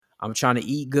I'm trying to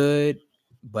eat good,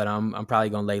 but I'm probably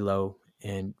gonna lay low.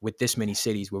 And with this many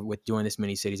cities, with doing this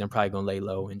many cities, I'm probably gonna lay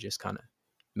low and just kind of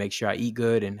make sure I eat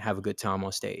good and have a good time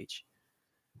on stage.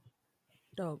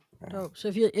 Dope, Yeah. dope. So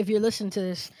if you're listening to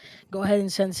this, go ahead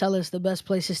and send Sellers the best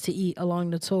places to eat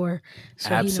along the tour,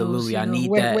 so he knows, Absolutely, I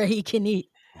need where that. he can eat.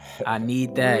 I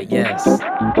need that. Yes.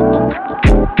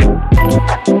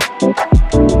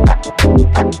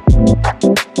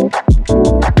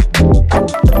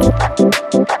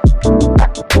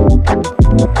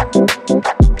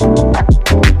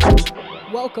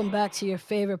 Welcome back to your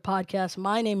favorite podcast.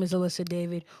 My name is Alyssa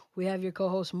David. We have your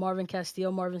co-host Marvin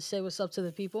Castillo. Marvin, say what's up to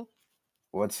the people.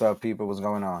 What's up, people? What's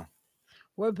going on?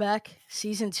 We're back,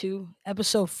 season 2,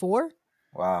 episode 4.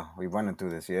 Wow, we running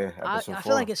through this, yeah. Episode I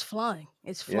feel like 4. it's flying.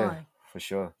 It's Yeah, flying. for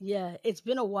sure. Yeah, it's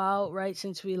been a while, right,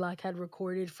 since we like had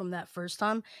recorded from that first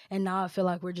time, and now I feel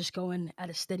like we're just going at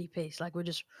a steady pace. Like we're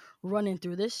just running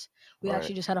through this. We Right,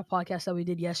 actually just had a podcast that we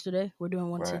did yesterday. We're doing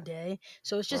one right, today.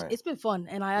 So right. it's been fun,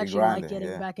 and I We actually like grinding, getting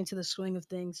yeah. back into the swing of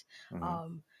things. hmm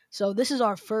Um so this is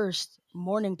our first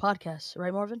morning podcast,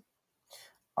 right, Marvin?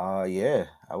 Yeah,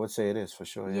 I would say it is for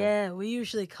sure, yeah. Yeah, we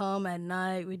usually come at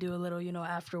night. We do a little,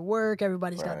 after work.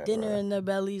 Everybody's got Right, dinner right, in their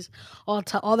bellies, all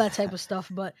that type of stuff.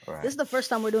 But this right. is the first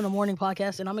time we're doing a morning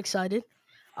podcast, and I'm excited.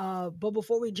 But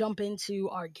before we jump into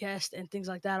our guest and things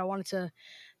like that, I wanted to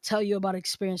tell you about an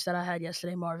experience that I had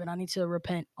yesterday, Marvin. I need to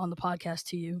repent on the podcast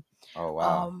to you. Oh,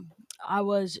 wow. Um, I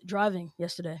was driving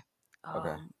yesterday,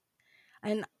 Okay. um,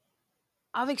 and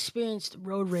I've experienced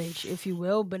road rage, if you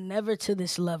will, but never to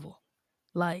this level.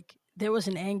 Like there was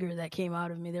an anger that came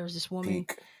out of me. There was this woman.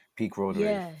 Peak, peak road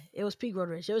rage. Yeah, it was peak road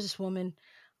rage. There was this woman,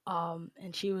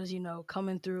 and she was,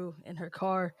 coming through in her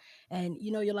car, and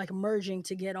you're like merging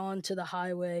to get onto the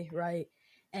highway, right?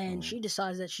 And hmm she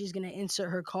decides that she's gonna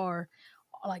insert her car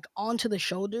like onto the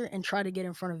shoulder and try to get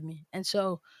in front of me. And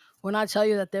so when I tell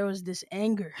you that there was this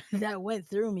anger that went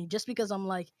through me, just because I'm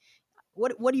like,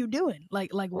 what are you doing?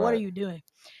 Like what are Right, you doing?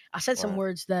 I said some right,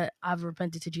 words that I've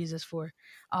repented to Jesus for,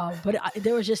 but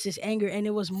there was just this anger, and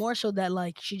it was more so that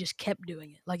like she just kept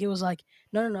doing it. Like it was like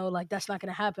no, like that's not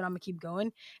gonna happen. I'm gonna keep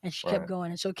going, and she kept right,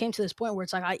 going, and so it came to this point where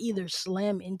it's like I either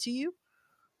slam into you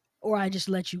or I just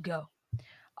let you go.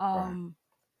 right. Um,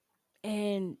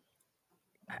 and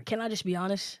can I just be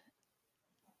honest?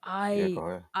 Yeah, I go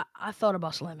ahead. I thought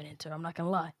about slamming into her. I'm not gonna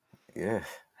lie. Yeah,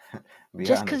 be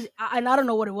Just because, honest. and I don't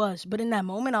know what it was, but in that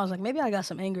moment, I was like, maybe I got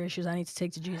some anger issues I need to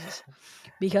take to Jesus,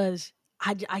 because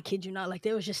I kid you not, like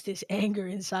there was just this anger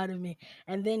inside of me.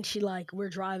 And then she like, we're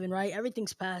driving, right?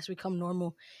 Everything's passed, we come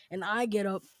normal, and I get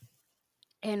up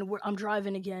and I'm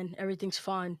driving again, everything's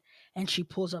fine, and she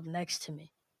pulls up next to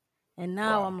me. And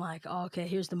now Wow. I'm like, oh, okay,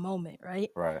 here's the moment, right?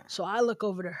 Right, So I look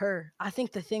over to her. I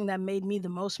think the thing that made me the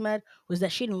most mad was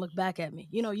that she didn't look back at me.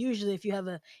 Usually if you have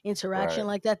a interaction right,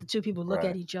 like that, the two people look at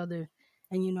right. each other,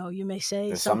 and you may say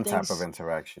There's some some type of things.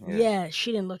 interaction, yeah. Yeah,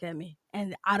 she didn't look at me.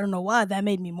 And I don't know why that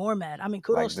made me more mad. I mean,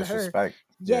 Like kudos to her. disrespect,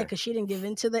 Yeah, yeah. because she didn't give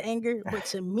in to the anger. But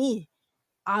to me,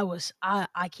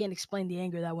 I can't explain the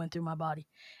anger that went through my body.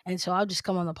 And so I'll just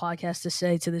come on the podcast to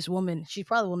say to this woman, she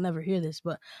probably will never hear this,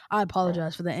 but I Right,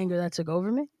 apologize for the anger that took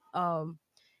over me.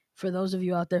 For those of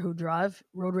you out there who drive,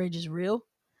 road rage is real.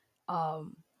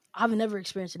 Um, I've never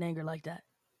experienced an anger like that.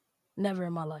 Never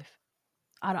in my life.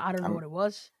 I don't know I'm what it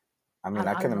was. I mean,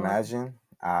 I I can don't know what. imagine.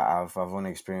 I've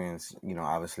only experienced,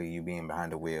 obviously you being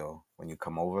behind the wheel when you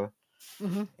come over,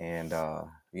 Hmm. and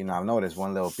I've noticed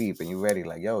one little beep, and you ready,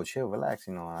 like, yo, chill, relax,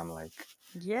 and I'm like,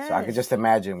 so I Yeah. could just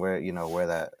imagine where, where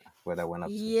that went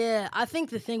up to. Yeah, I think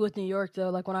the thing with New York though,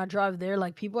 like when I drive there,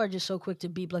 like people are just so quick to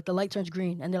beep. Like the light turns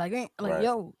green and they're like, "Eh," like Right,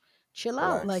 yo, chill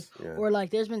out. Like, relax, yeah, or like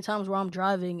there's been times where I'm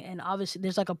driving and obviously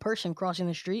there's like a person crossing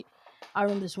the street. I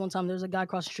remember this one time there was a guy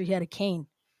across the street, he had a cane.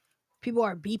 People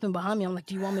are beeping behind me. I'm like,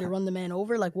 do you want me to run the man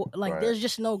over? Like, like right, there's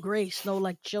just no grace, no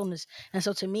like chillness. And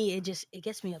so to me, it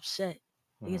gets me upset.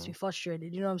 It gets hmm me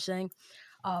frustrated. You know what I'm saying?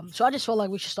 So I just felt like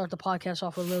we should start the podcast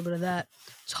off with a little bit of that,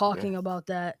 yeah, talking about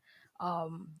that,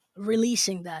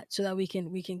 releasing that, so that we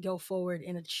can go forward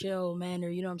in a chill manner.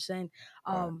 You know what I'm saying?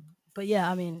 right. But yeah,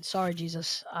 I mean, sorry,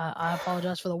 Jesus. I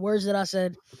apologize for the words that I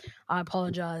said. I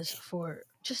apologize for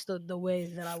just the way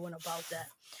that I went about that.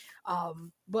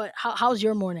 But how's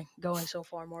your morning going so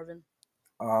far, Marvin?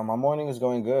 My morning is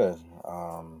going good.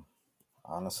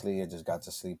 Honestly, I just got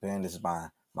to sleep in. This is my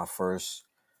first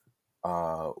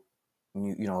uh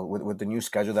with the new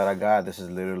schedule that I got. This is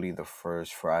literally the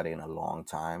first Friday in a long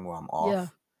time where I'm Yeah,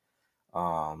 off.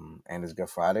 And it's Good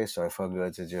Friday, so it felt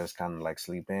good to just kind of like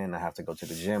sleep in. I have to go to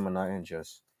the gym or nothing.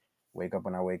 Just wake up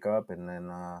when I wake up, and then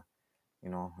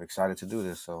excited to do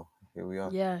this. So here we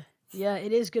are. yeah. Yeah,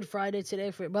 it is Good Friday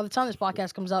today. For by the time this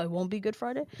podcast comes out, it won't be Good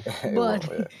Friday, It but won't.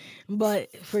 Yeah.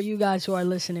 but for you guys who are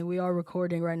listening, we are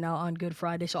recording right now on Good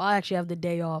Friday, so I actually have the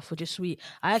day off, which is sweet.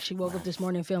 I actually woke up this Nice.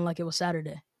 morning feeling like it was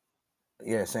Saturday.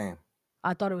 Yeah. Same.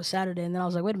 I thought it was Saturday, and then I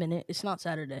was like, wait a minute, it's not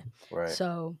Saturday. Right.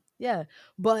 So yeah,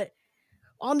 but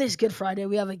on this Good Friday,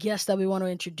 we have a guest that we want to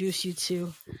introduce you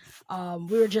to.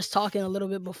 We were just talking a little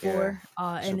bit Yeah. before,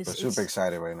 and Super super it's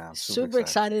excited right now. I'm super super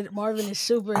excited. excited. Marvin is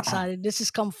super excited. This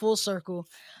has come full circle.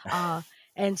 Uh,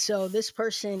 and so this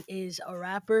person is a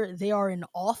rapper. They are an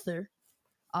author,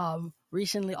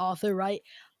 recently author, right?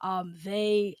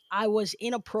 I was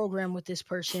in a program with this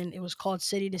person. It was called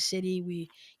City to City. We,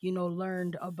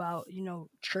 learned about,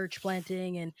 church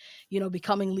planting and,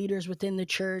 becoming leaders within the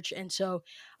church. And so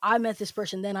I met this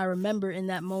person. Then I remember in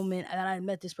that moment that I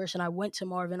met this person, I went to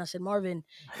Marvin. I said, Marvin,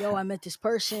 yo, I met this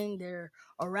person. They're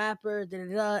a rapper, da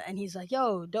da da. And he's like,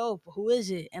 yo, dope. Who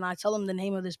is it? And I tell him the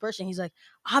name of this person. He's like,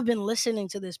 I've been listening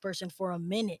to this person for a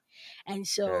minute. And Yeah.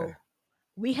 so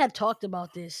we had talked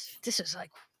about this. This is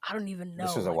like, I don't even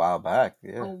This know, was a like while back. a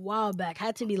Yeah. while back.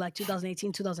 Had to be like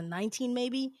 2018, 2019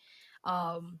 maybe.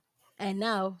 Um and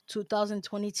now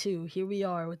 2022, here we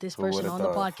are with this Who would person have on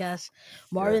the thought? podcast. Yeah.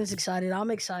 Marvin's excited, I'm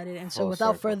excited. And so Full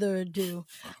without circle. further ado,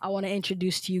 I want to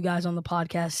introduce to you guys on the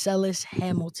podcast Celis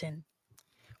Hamilton.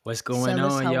 What's going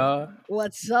Celis, on, y'all?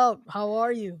 what's up? How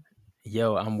are you?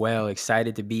 Yo, I'm well,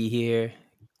 excited to be here.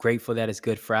 Grateful that it's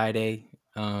Good Friday.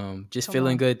 Just Come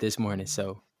feeling on. good this morning.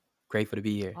 So grateful to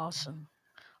be here. Awesome.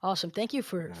 Awesome. Thank you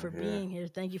for Yeah. for Yeah. being here.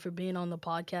 Thank you for being on the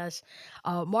podcast.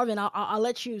 Marvin, I'll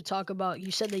let you talk about.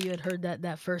 You said that you had heard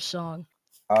that first song.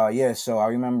 Yeah. So I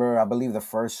remember. I believe the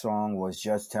first song was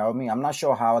 "Just Tell Me." I'm not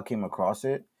sure how I came across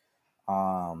it.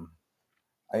 Um,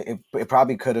 it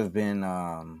probably could have been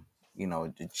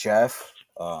Jeff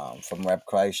from Rap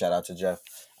Christ. Shout out to Jeff.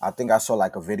 I think I saw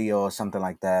like a video or something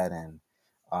like that, and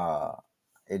uh,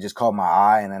 it just caught my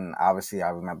eye. And then obviously I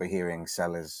remember hearing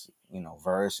Sellers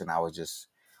verse, and I was just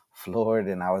floored.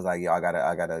 And I was like, yo, I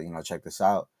gotta check this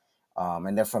out.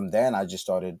 And then from then I just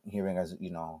started hearing as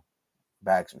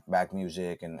back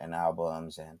music and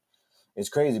albums, and it's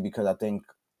crazy because I think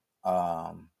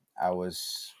I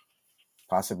was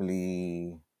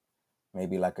possibly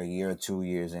maybe like a year or 2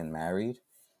 years in married,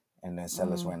 and then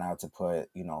Sellers Mm, went out to put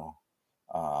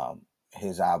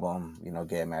his album,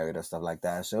 Get Married or stuff like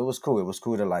that. So it was cool. It was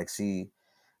cool to like see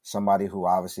somebody who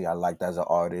obviously I liked as an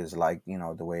artist, like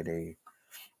the way they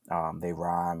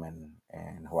rhyme,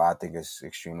 and who I think is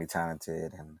extremely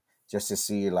talented, and just to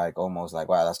see like almost like,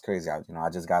 wow, that's crazy. I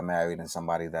just got married, and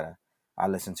somebody that I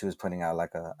listen to is putting out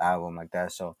like a album like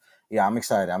that. So yeah, I'm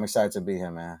excited. I'm excited to be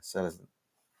here, man. So it's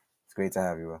great to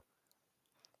have you, bro.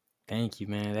 Thank you,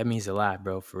 man. That means a lot,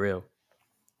 bro, for real.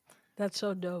 that's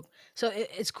so dope. So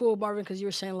it's cool, Marvin, because you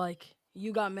were saying like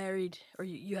you got married or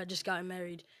you had just gotten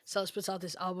married. Celis puts out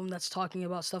this album that's talking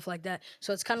about stuff like that.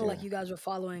 So it's kind of like Yeah, you guys were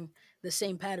following the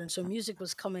same pattern. So music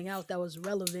was coming out that was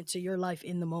relevant to your life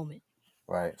in the moment,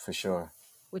 right, for sure.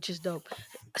 which is dope.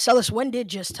 Celis, when did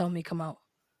Just Tell Me come out?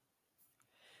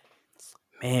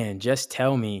 Man, just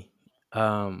tell me.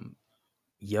 Um,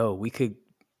 yo, we could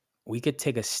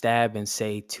take a stab and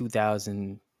say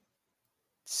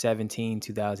 2017,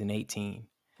 2018.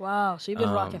 Wow. So you've been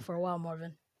rocking Um, for a while,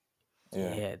 Marvin.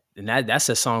 Yeah, yeah, and that's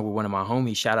a song with one of my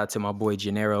homies. Shout out to my boy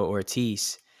Gennaro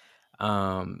Ortiz.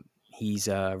 He's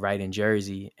right in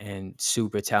Jersey and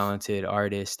super talented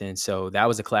artist. And so that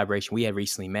was a collaboration we had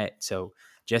recently met. So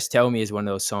Just Tell Me is one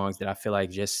of those songs that I feel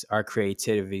like just our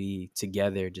creativity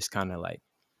together just kind of like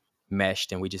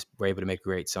meshed and we just were able to make a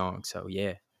great song. So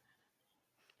yeah.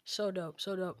 So dope,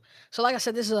 so dope. So like I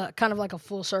said, this is a kind of like a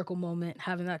full circle moment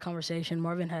having that conversation.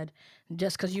 Marvin had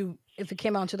just because if it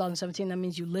came out in 2017, that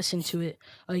means you listened to it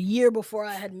a year before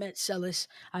I had met Celis.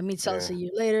 I meet Celis yeah. a year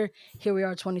later. Here we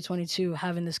are, 2022,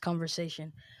 having this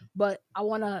conversation. But I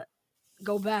want to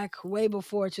go back way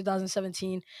before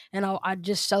 2017, and I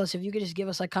just Celis, if you could just give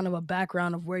us like kind of a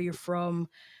background of where you're from,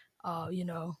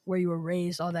 where you were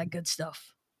raised, all that good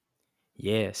stuff.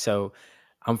 Yeah. So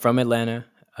I'm from Atlanta.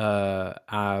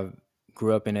 I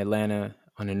grew up in Atlanta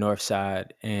on the north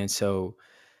side. And so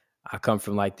I come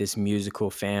from like this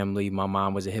musical family. My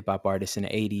mom was a hip hop artist in the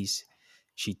 80s.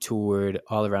 She toured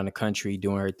all around the country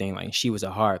doing her thing. Like she was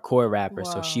a hardcore rapper.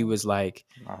 So she Wow, was like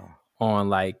Oh, on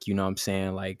like, you know what I'm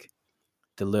saying, like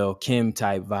the Lil Kim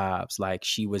type vibes. Like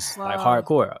she was like wow,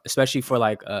 hardcore, especially for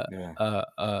like yeah.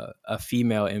 a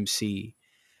female MC.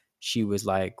 She was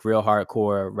like real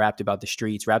hardcore, rapped about the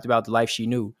streets, rapped about the life she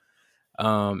knew.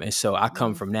 And so I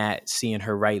come mm, from that, seeing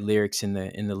her write lyrics in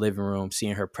the living room,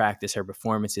 seeing her practice her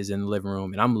performances in the living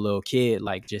room, and I'm a little kid,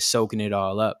 like just soaking it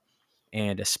all up.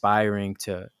 and aspiring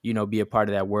to, be a part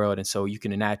of that world. And so you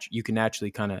can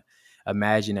naturally kind of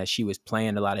imagine that she was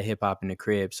playing a lot of hip hop in the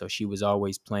crib. So she was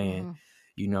always playing, Mm-hmm.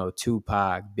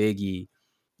 Tupac, Biggie,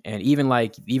 and even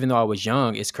though I was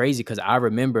young, it's crazy because I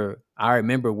remember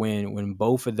when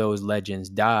both of those legends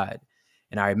died,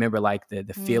 and I remember like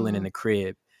the feeling in Mm. the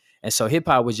crib. And so hip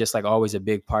hop was just like always a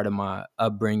big part of my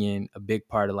upbringing, a big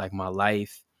part of like my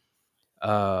life.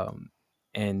 Um,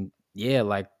 and yeah,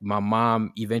 like my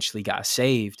mom eventually got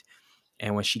saved,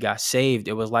 and when she got saved,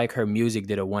 it was like her music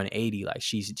did a 180. Like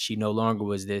she no longer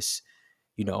was this,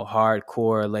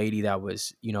 hardcore lady that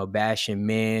was, bashing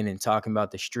men and talking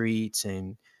about the streets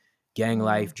and gang Mm.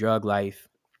 life, drug life,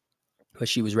 but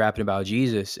she was rapping about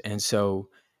Jesus. And so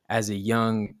as a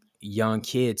young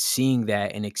kid, seeing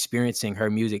that and experiencing her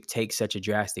music take such a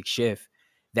drastic shift,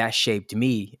 that shaped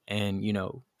me and,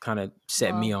 kind of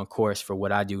set me Wow, on course for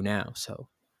what I do now. So,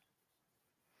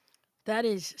 that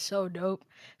is so dope.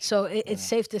 So it's Yeah.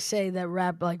 safe to say that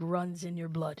rap like runs in your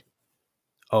blood.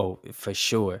 oh, for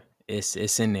sure. It's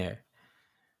in there.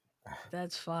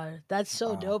 That's fire. That's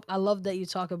so Wow. dope. I love that you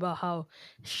talk about how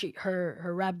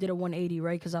her rap did a 180,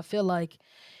 right? Because I feel like,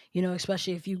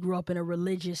 especially if you grew up in a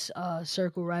religious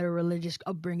circle, right, or religious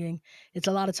upbringing, it's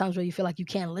a lot of times where you feel like you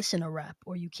can't listen to rap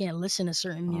or you can't listen to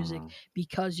certain music Mhm.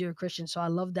 because you're a Christian. So I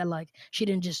love that like she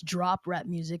didn't just drop rap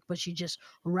music, but she just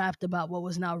rapped about what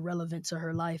was now relevant to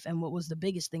her life and what was the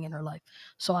biggest thing in her life.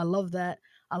 So I love that.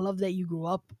 I love that you grew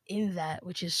up in that,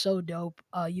 which is so dope.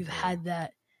 You've Yeah. had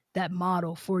that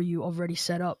model for you already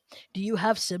set up. Do you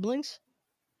have siblings?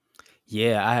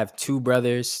 Yeah, I have two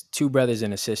brothers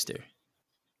and a sister,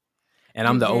 and Do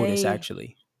I'm the oldest they?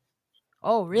 actually.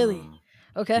 Oh, really? Mm.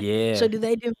 Okay. So Yeah. do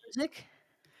they do music?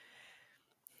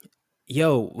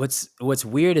 Yo, what's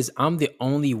weird is I'm the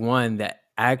only one that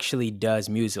actually does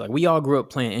music. Like we all grew up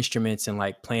playing instruments and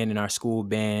like playing in our school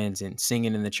bands and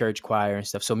singing in the church choir and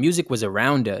stuff. So music was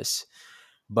around us,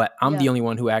 but I'm the Yeah. only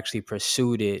one who actually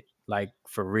pursued it like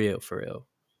for real, for real.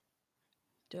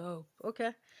 Dope.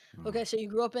 Okay. Mm. Okay. So you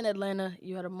grew up in Atlanta.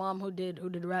 You had a mom who did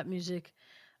rap music.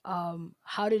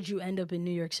 How did you end up in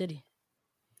New York City?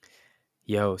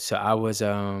 Yo, so I was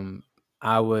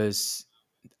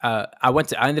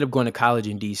I ended up going to college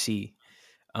in DC.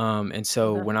 And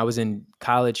so Okay. when I was in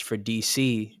college for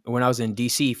DC, when I was in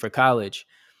DC for college,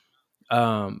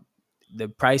 um, the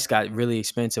price got really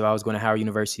expensive. I was going to Howard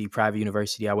University, private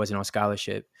university. I wasn't on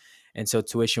scholarship. And so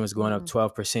tuition was going up Mm,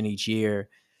 12% each year.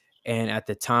 And at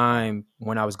the Wow. time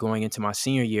when I was going into my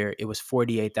senior year, it was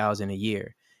 48,000 a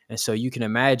year. And so you can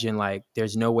imagine like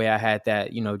there's no way I had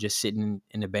that, just sitting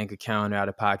in the bank account or out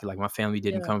of pocket. Like my family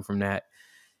didn't yeah. come from that.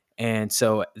 And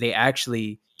so they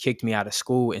actually kicked me out of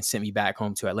school and sent me back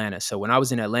home to Atlanta. So when I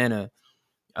was in Atlanta,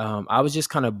 I was just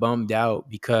kind of bummed out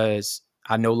because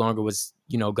I no longer was,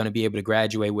 going to be able to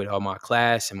graduate with all my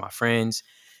class and my friends.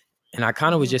 And I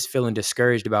kind of was Hmm. just feeling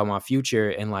discouraged about my future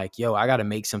and like, yo, I got to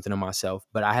make something of myself.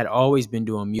 But I had always been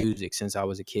doing music since I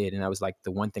was a kid. And that was like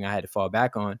the one thing I had to fall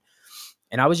back on.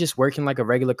 And I was just working like a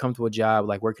regular, comfortable job,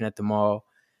 like working at the mall.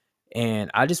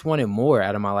 And I just wanted more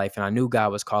out of my life. And I knew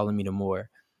God was calling me to more.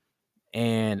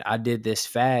 And I did this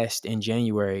fast in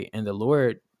January, and the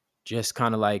Lord just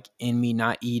kind of like in me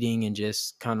not eating and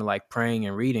just kind of like praying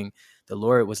and reading, the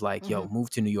Lord was like, Hmm. yo, move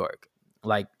to New York.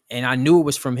 Like, and I knew it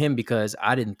was from him because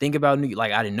I didn't think about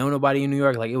like I didn't know nobody in New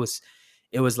York. Like it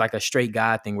was like a straight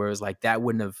God thing where it was like that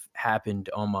wouldn't have happened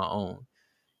on my own.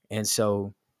 And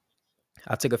so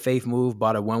I took a faith move,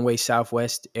 bought a one-way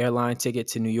Southwest airline ticket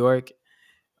to New York.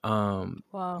 um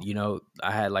Wow.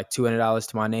 I had like $200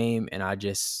 to my name, and I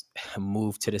just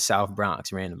moved to the South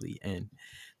Bronx randomly, and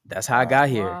that's how I Wow. got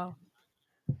here. Wow.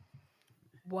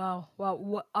 Wow. Wow.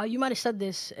 What, you might have said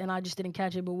this and I just didn't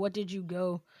catch it, but what did you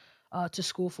go to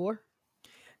school for?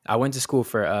 I went to school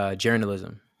for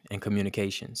journalism and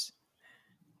communications.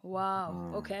 Wow.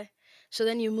 Mm. Okay. So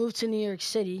then you moved to New York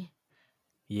City.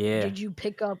 Yeah. Did you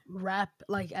pick up rap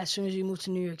like as soon as you moved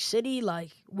to New York City?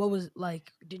 Like what was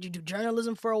like did you do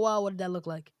journalism for a while? What did that look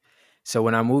like? So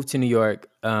when I moved to New York,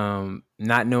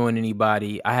 not knowing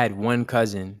anybody, I had one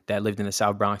cousin that lived in the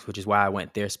South Bronx, which is why I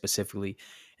went there specifically.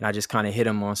 And I just kind of hit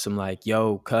him on some like,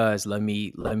 yo, cuz, let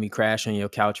me crash on your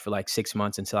couch for like 6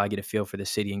 months until I get a feel for the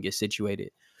city and get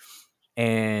situated.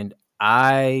 And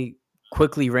I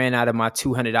quickly ran out of my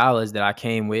 $200 that I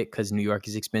came with because New York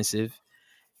is expensive.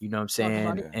 You know what I'm Talk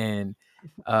about saying? it. Yeah. And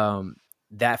um,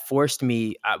 that forced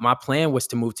me. My plan was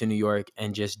to move to New York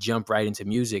and just jump right into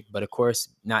music. But of course,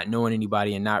 not knowing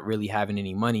anybody and not really having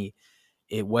any money,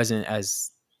 it wasn't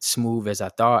as smooth as I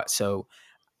thought. So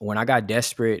when I got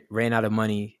desperate, ran out of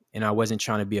money, and I wasn't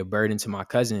trying to be a burden to my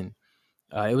cousin,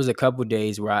 It was a couple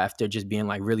days where after just being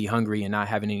like really hungry and not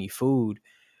having any food,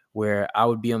 where I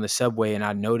would be on the subway and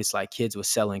I noticed like kids was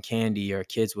selling candy, or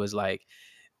kids was like,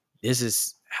 this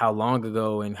is how long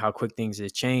ago and how quick things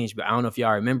have changed. But I don't know if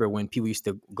y'all remember when people used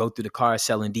to go through the car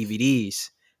selling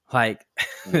DVDs. Like,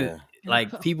 Yeah,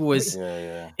 like people Oh, was, yeah. yeah,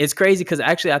 yeah, it's crazy because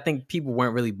actually I think people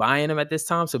weren't really buying them at this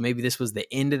time. So maybe this was the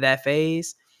end of that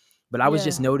phase. But I was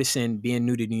just Yeah. noticing, being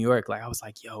new to New York, like I was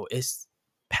like, yo, it's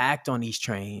packed on these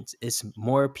trains. It's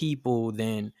more people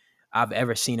than I've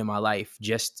ever seen in my life,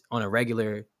 just on a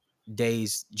regular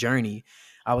day's journey.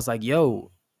 I was like, mm,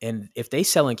 yo, and if they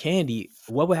selling candy,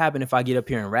 what would happen if I get up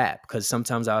here and rap? Because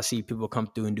sometimes I'll see people come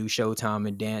through and do Showtime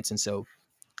and dance. And so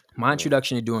my yeah.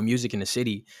 introduction to doing music in the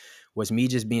city was me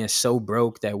just being so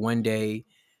broke that one day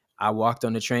I walked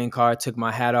on the train car, took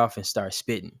my hat off, and started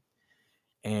spitting.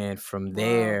 And from Wow.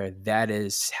 there, that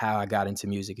is how I got into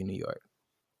music in New York.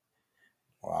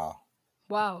 Wow.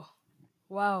 Wow.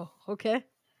 Wow. Okay.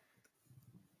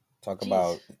 Talk Jeez.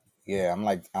 about yeah.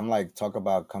 I'm like talk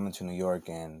about coming to New York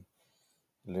and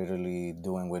literally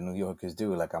doing what New Yorkers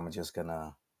do. Like I'm just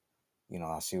gonna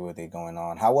I see what they going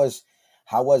on. How was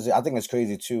it? I think it's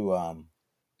crazy too.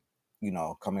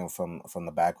 Coming from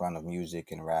the background of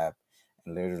music and rap,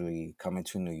 and literally coming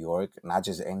to New York, not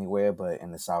just anywhere, but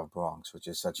in the South Bronx, which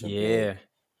is such a big,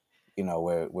 Yeah.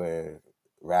 where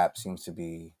rap seems to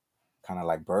be kind of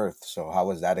like birth. So how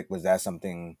was that? Was that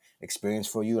something experience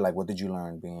for you? Like, what did you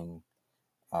learn being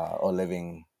or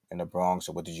living in the Bronx,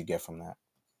 or what did you get from that?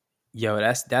 Yo,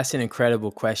 that's an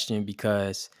incredible question,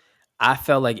 because I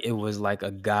felt like it was like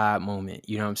a God moment,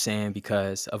 you know what I'm saying?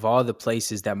 Because of all the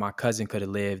places that my cousin could have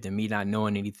lived and me not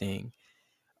knowing anything,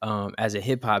 as a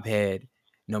hip hop head,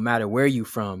 no matter where you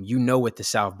from, you know what the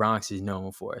South Bronx is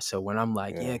known for. So when I'm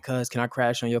like, Yeah, yeah, cuz, can I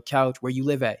crash on your couch? Where you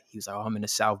live at? He was like, oh, I'm in the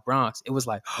South Bronx. It was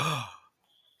like,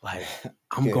 like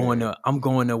yeah, I'm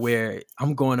going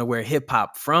to where hip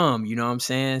hop from, you know what I'm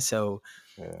saying? So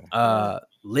yeah, Yeah.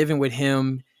 living with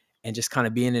him and just kind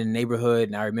of being in the neighborhood,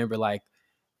 and I remember like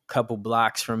a couple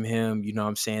blocks from him, you know what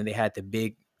I'm saying, they had the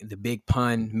big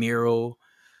pun mural,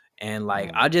 and like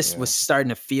I just was yeah. starting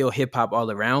to feel hip hop all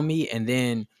around me. And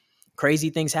then crazy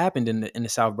things happened in the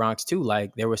South Bronx too.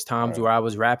 Like there was times Right. where I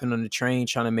was rapping on the train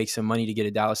trying to make some money to get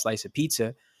a dollar slice of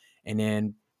pizza, and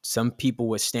then some people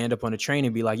would stand up on the train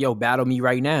and be like, yo, battle me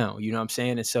right now, you know what I'm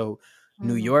saying? And so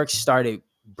New Mm. York started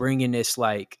bringing this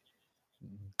like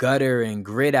gutter and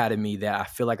grit out of me that I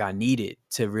feel like I needed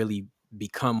to really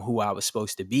become who I was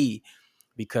supposed to be,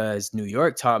 because New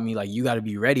York taught me like you got to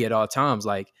be ready at all times.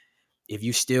 Like if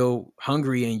you still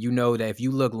hungry and you know that if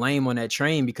you look lame on that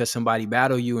train because somebody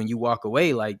battle you and you walk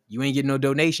away, like you ain't getting no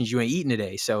donations, you ain't eating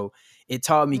today. So it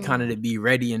taught me kind of Mm. to be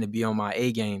ready and to be on my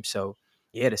A game. So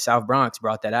yeah, the South Bronx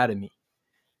brought that out of me.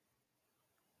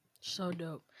 So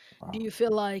dope. Do Wow. you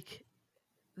feel like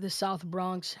the South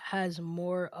Bronx has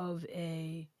more of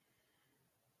a,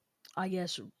 I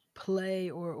guess, play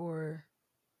or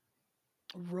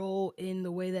role in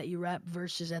the way that you rap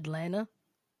versus Atlanta?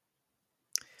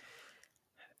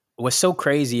 What's so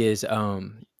crazy is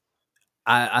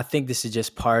I think this is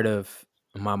just part of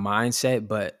my mindset,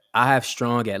 but I have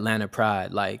strong Atlanta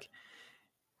pride. Like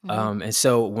Mm-hmm. and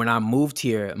so when I moved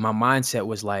here, my mindset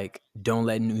was like, don't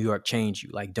let New York change you.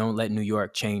 Like, don't let New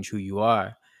York change who you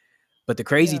are. But the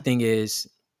crazy Yeah. thing is,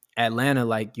 Atlanta,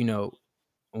 like,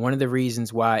 one of the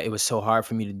reasons why it was so hard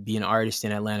for me to be an artist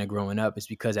in Atlanta growing up is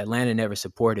because Atlanta never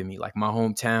supported me. Like, my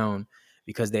hometown,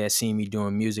 because they had seen me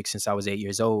doing music since I was 8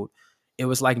 years old, it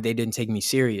was like they didn't take me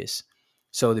serious.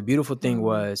 So the beautiful thing Mm.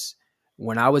 was,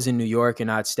 when I was in New York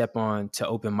and I'd step on to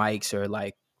open mics or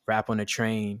like rap on a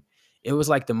train, it was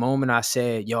like the moment I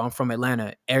said, yo, I'm from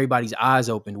Atlanta, everybody's eyes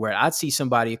opened. Where I'd see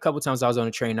somebody, a couple times I was on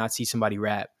a train, I'd see somebody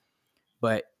rap,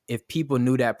 but if people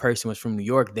knew that person was from New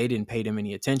York, they didn't pay them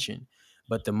any attention.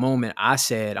 But the moment I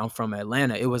said I'm from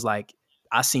Atlanta, it was like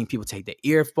I seen people take the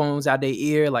earphones out their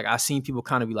ear. Like I seen people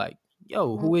kind of be like,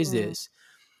 yo, who is Mm. this?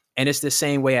 And it's the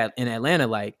same way in Atlanta.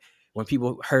 Like when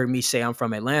people heard me say I'm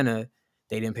from Atlanta,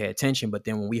 they didn't pay attention. But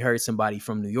then when we heard somebody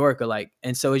from New York, or like,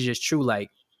 and so it's just true. Like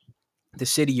the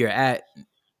city you're at,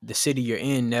 the city you're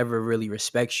in never really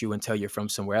respects you until you're from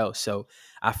somewhere else. So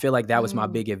I feel like that was my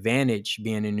Mm. big advantage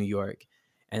being in New York,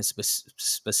 and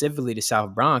specifically the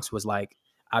South Bronx was like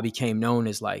I became known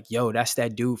as like, yo, that's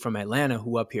that dude from Atlanta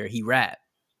who up here he rap,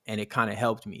 and it kind of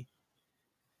helped me.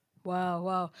 Wow,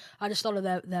 wow. I just thought of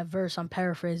that verse. I'm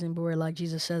paraphrasing, but where like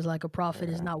Jesus says, like a prophet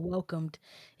is Yeah. not welcomed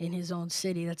in his own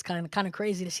city. That's kind of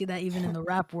crazy to see that even in the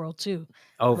rap world too.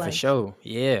 Oh, for Right. Like sure,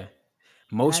 yeah.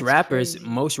 Most that's rappers, crazy.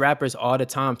 most rappers all the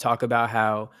time talk about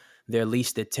how their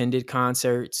least attended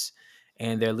concerts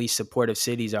and their least supportive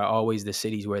cities are always the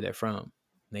cities where they're from.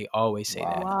 They always say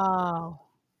that. Wow.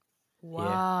 Wow.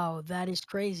 Yeah. Wow, that is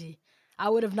crazy. I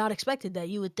would have not expected that.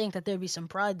 You would think that there'd be some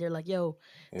pride there, like, yo,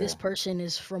 this Yeah. person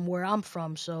is from where I'm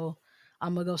from, so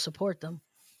I'm gonna go support them.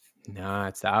 Nah,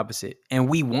 it's the opposite. And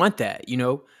we want that, you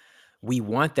know. We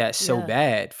want that so Yeah,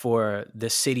 bad for the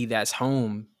city that's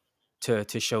home to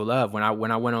show love. When I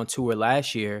went on tour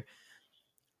last year,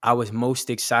 I was most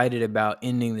excited about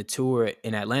ending the tour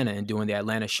in Atlanta and doing the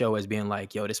Atlanta show as being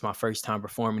like, yo, this is my first time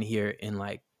performing here in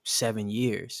like 7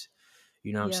 years.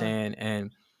 You know what I'm yeah. saying?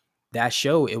 And that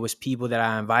show, it was people that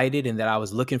I invited and that I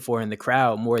was looking for in the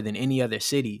crowd more than any other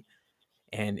city.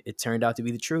 And it turned out to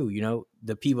be the true, you know,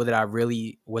 the people that I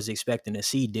really was expecting to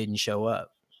see didn't show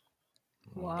up.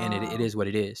 And it Wow. is what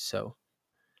it is. So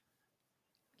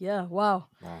Yeah, wow.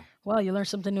 Wow. Wow, you learn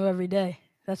something new every day.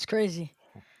 That's crazy.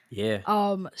 yeah.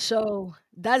 So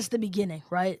that's the beginning,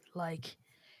 right? Like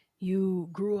you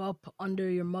grew up under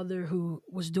your mother who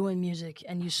was doing music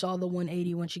and you saw the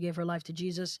 180 when she gave her life to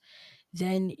Jesus.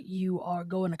 Then you are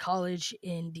going to college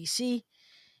in DC.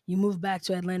 You move back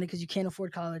to Atlanta because you can't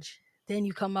afford college. Then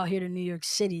you come out here to New York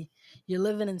City. You're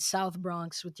living in South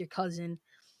Bronx with your cousin.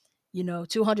 You know,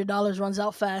 $200 runs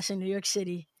out fast in New York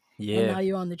City, and now Yeah.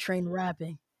 you're on the train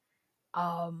rapping.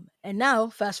 And now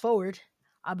fast forward,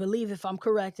 I believe if I'm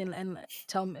correct, and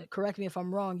tell me, correct me if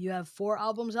I'm wrong. You have 4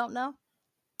 albums out now.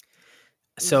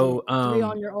 Is So it three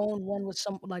on your own, one with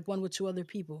one with two other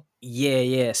people?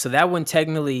 yeah. So that one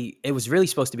technically it was really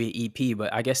supposed to be an EP,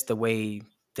 but I guess the way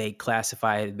they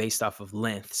classify it based off of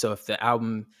length. So if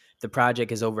the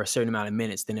project is over a certain amount of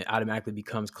minutes, then it automatically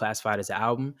becomes classified as an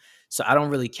album. So I don't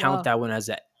really count Wow. that one as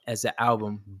an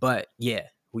album, but yeah,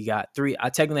 we got three. I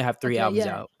technically have three Okay, albums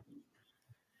yeah, out.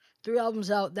 3 albums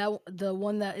out. The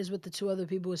one that is with the two other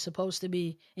people is supposed to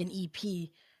be an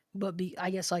EP, but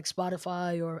I guess like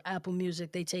Spotify or Apple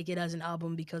Music, they take it as an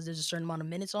album because there's a certain amount of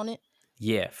minutes on it.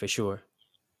 Yeah, for sure.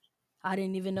 I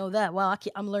didn't even know that. Wow,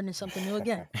 I'm learning something new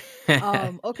again.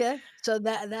 Okay, so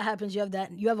that happens. You have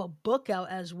that. You have a book out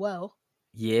as well.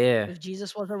 Yeah. If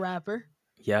Jesus was a rapper,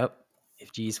 Yep.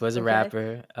 If Jeez was a okay,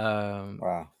 rapper,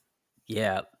 Wow.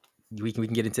 yeah, we can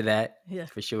get into that yeah,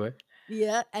 for sure.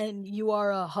 yeah, and you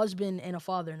are a husband and a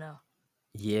father now.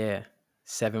 Yeah.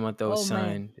 7-month-old Oh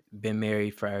man, son, been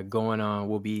married for going on.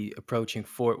 We'll be approaching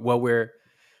 4. Well, we're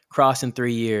crossing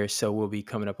 3 years, so we'll be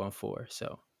coming up on 4.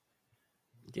 So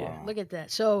yeah. Wow. look at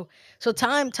that. So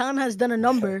time has done a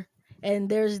number, and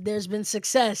there's been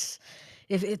success,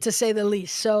 if to say the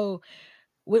least. So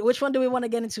which one do we want to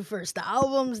get into first? The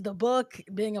albums, the book,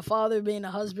 being a father, being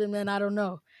a husband, man, I don't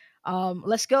know.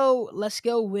 Let's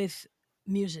go with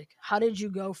music. How did you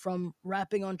go from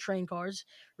rapping on train cars,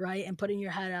 right, and putting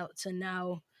your hat out to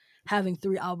now having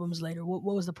 3 albums later? What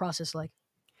was the process like?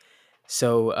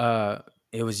 So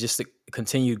it was just a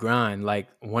continued grind. Like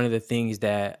one of the things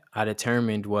that I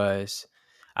determined was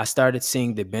I started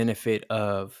seeing the benefit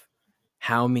of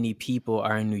how many people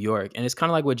are in New York. And it's kind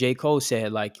of like what J. Cole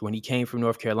said, like when he came from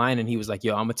North Carolina and he was like,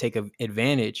 yo, I'm gonna take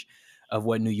advantage of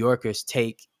what New Yorkers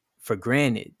take for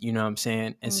granted. You know what I'm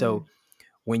saying? And Mm, so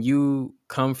when you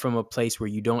come from a place where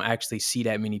you don't actually see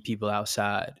that many people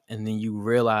outside, and then you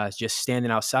realize just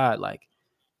standing outside, like,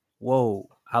 whoa,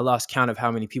 I lost count of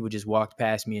how many people just walked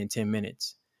past me in 10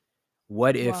 minutes.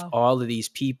 What if wow. all of these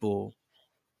people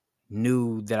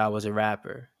knew that I was a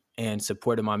rapper and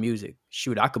supported my music?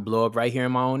 Shoot, I could blow up right here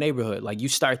in my own neighborhood. Like you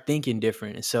start thinking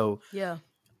different. And so Yeah.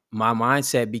 my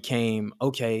mindset became,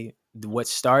 okay, what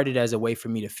started as a way for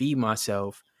me to feed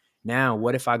myself. Now,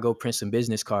 what if I go print some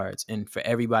business cards and for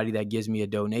everybody that gives me a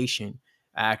donation,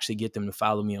 I actually get them to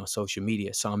follow me on social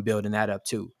media. So I'm building that up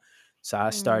too. So I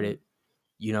Mm, started,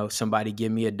 somebody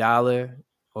give me $1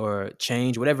 or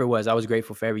change, whatever it was. I was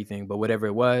grateful for everything, but whatever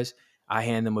it was, I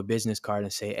hand them a business card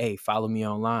and say, hey, follow me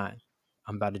online.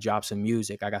 I'm about to drop some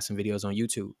music. I got some videos on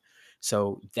YouTube.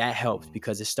 So that helped Mm.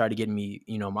 because it started getting me,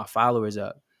 my followers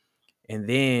up. And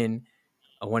then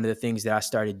one of the things that I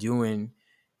started doing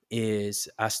is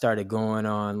I started going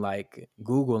on like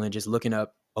Google and just looking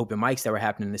up open mics that were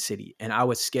happening in the city. And I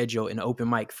would schedule an open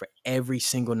mic for every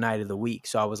single night of the week.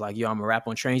 So I was like, yo, I'm gonna rap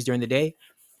on trains during the day.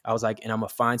 I was like, and I'm gonna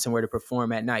find somewhere to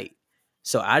perform at night.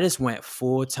 So I just went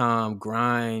full time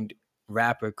grind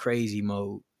rapper crazy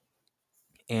mode.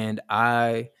 And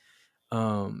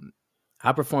um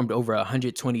I performed over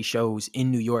 120 shows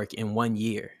in New York in 1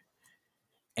 year.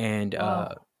 And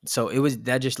wow. so it was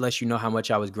that just lets you know how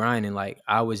much I was grinding. Like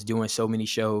I was doing so many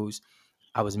shows.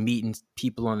 I was meeting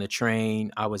people on the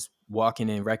train. I was walking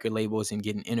in record labels and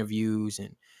getting interviews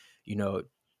and, you know,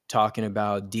 talking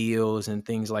about deals and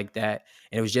things like that.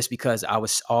 And it was just because I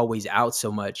was always out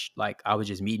so much, like I was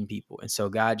just meeting people. And so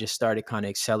God just started kind of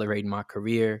accelerating my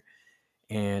career.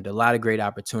 And a lot of great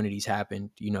opportunities happened,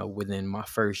 within my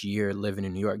first year living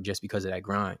in New York just because of that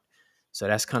grind. So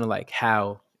that's kind of like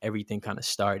how everything kind of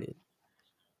started.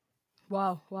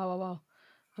 Wow, wow, wow, wow. Wow.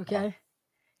 Okay.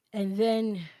 And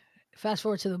then fast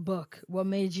forward to the book. What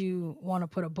made you want to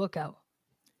put a book out?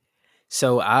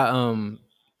 So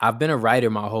I've been a writer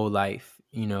my whole life,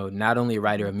 not only a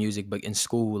writer Mhm. of music, but in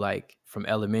school, like from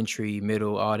elementary,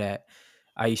 middle, all that.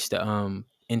 I used to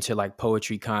enter like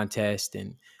poetry contest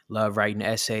and love writing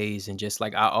essays, and just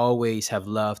like I always have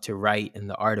loved to write and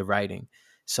the art of writing.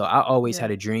 So I always Yeah.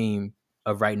 had a dream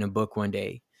of writing a book one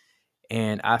day.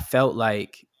 And I felt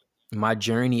like my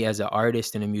journey as an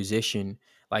artist and a musician,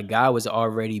 like God was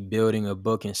already building a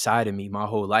book inside of me my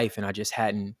whole life, and I just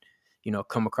hadn't,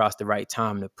 come across the right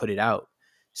time to put it out.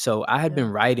 So I had Yeah.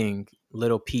 been writing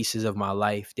little pieces of my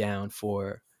life down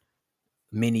for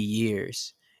many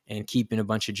years and keeping a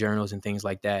bunch of journals and things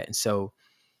like that. And so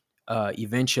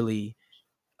eventually,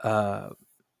 uh,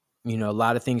 a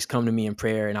lot of things come to me in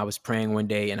prayer, and I was praying one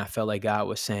day and I felt like God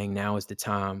was saying, now is the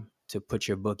time to put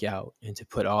your book out and to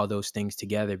put all those things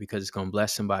together because it's going to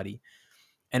bless somebody.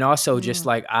 And also, just Mm.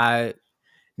 like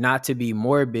not to be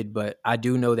morbid, but I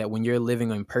do know that when you're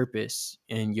living on purpose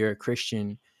and you're a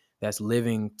Christian that's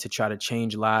living to try to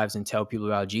change lives and tell people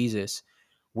about Jesus,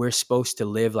 we're supposed to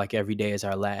live like every day is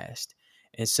our last.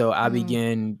 And so I Mm.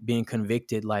 began being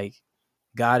convicted, like,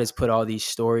 God has put all these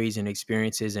stories and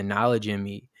experiences and knowledge in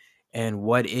me. And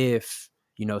what if,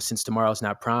 since tomorrow's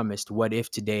not promised, what if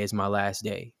today is my last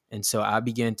day? And so I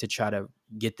began to try to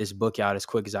get this book out as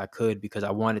quick as I could because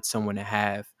I wanted someone to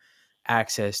have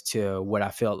access to what I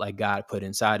felt like God put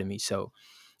inside of me. So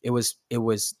it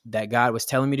was that God was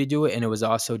telling me to do it, and it was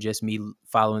also just me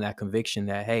following that conviction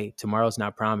that, hey, tomorrow's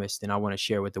not promised and I want to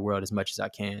share with the world as much as I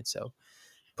can. So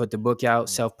put the book out, Mm.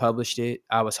 self-published it.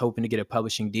 I was hoping to get a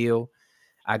publishing deal.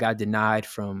 I got denied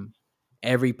from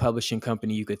every publishing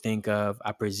company you could think of.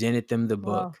 I presented them the Wow.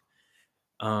 book,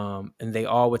 and they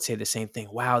all would say the same thing.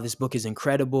 Wow, this book is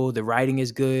incredible. The writing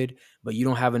is good, but you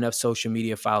don't have enough social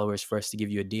media followers for us to give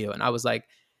you a deal. And I was like,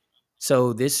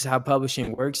 so this is how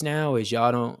publishing works now, is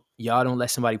y'all don't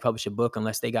let somebody publish a book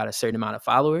unless they got a certain amount of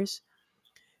followers.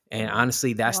 And Mm.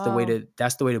 honestly, Wow. that's the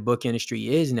way the book industry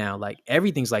is now. Like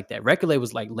everything's like that. Record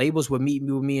labels, like labels would meet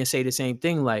me with me and say the same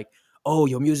thing, like, "Oh,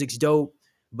 your music's dope,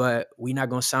 but we not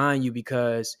gonna sign you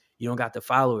because you don't got the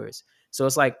followers." So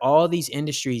it's like all these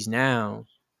industries now,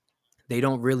 they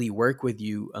don't really work with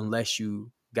you unless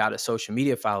you got a social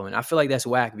media following. I feel like that's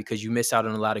whack because you miss out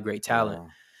on a lot of great talent.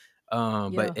 Yeah.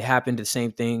 But Yeah. it happened the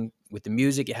same thing with the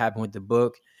music. It happened with the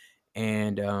book.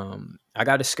 And I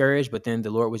got discouraged, but then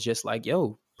the Lord was just like,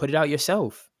 yo, put it out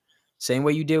yourself. Same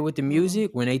way you did with the Mm.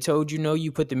 music. When they told you, no,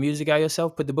 you put the music out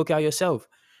yourself, put the book out yourself.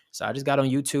 So I just got on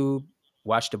YouTube,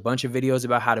 watched a bunch of videos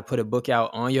about how to put a book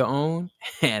out on your own,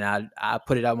 and I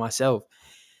put it out myself.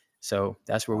 So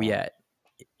that's where we Wow. at.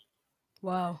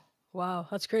 Wow. Wow.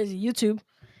 That's crazy. YouTube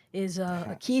is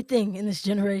a key thing in this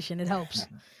generation. It helps.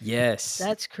 Yes.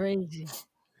 That's crazy.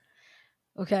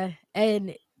 Okay.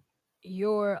 And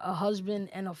you're a husband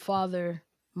and a father.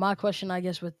 My question, I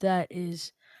guess, with that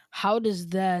is how does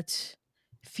that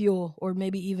fuel or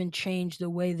maybe even change the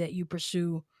way that you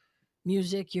pursue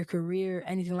music, your career,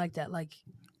 anything like that? Like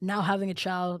now having a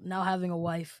child, now having a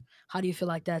wife, how do you feel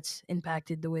like that's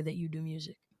impacted the way that you do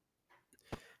music?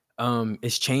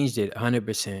 It's changed it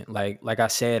 100%. Like I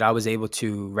said, I was able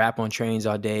to rap on trains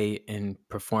all day and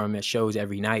perform at shows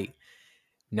every night.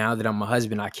 Now that I'm a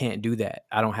husband, I can't do that.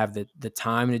 I don't have the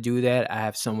time to do that. I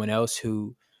have someone else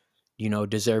who,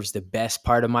 deserves the best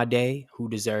part of my day, who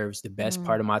deserves the best Mm.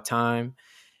 part of my time.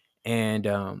 And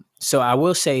so I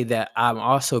will say that I'm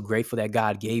also grateful that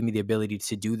God gave me the ability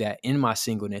to do that in my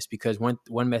singleness, because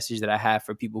one message that I have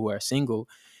for people who are single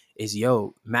is,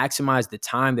 yo, maximize the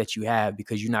time that you have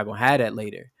because you're not gonna have that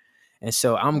later. And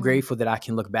so I'm Mhm. grateful that I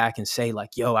can look back and say,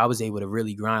 like, yo, I was able to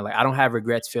really grind. Like I don't have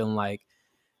regrets feeling like,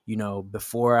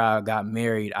 before I got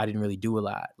married, I didn't really do a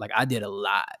lot. Like I did a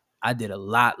lot. I did a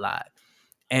lot.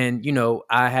 And,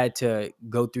 I had to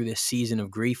go through this season of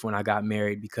grief when I got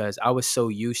married because I was so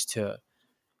used to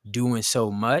doing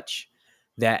so much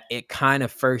that it kind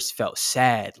of first felt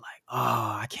sad. Like,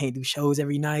 oh, I can't do shows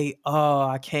every night. Oh,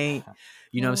 I can't,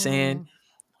 you know what I'm saying?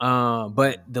 Mhm.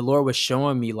 But Yeah. the Lord was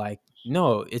showing me like,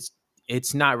 no,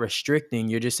 it's not restricting.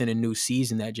 You're just in a new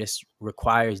season that just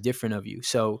requires different of you.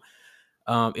 So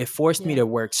it forced me Yeah. to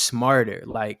work smarter.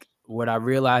 Like what I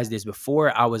realized is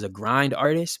before I was a grind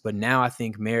artist, but now I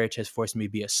think marriage has forced me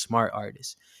to be a smart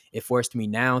artist. It forced me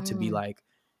now to be Mm. like,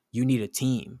 you need a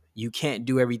team. You can't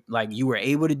do like you were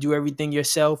able to do everything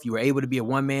yourself. You were able to be a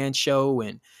one man show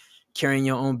and carrying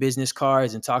your own business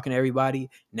cards and talking to everybody.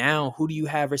 Now, who do you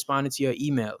have responding to your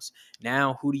emails?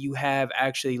 Now, who do you have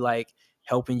actually like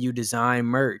helping you design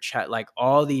merch? Like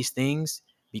all these things,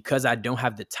 because I don't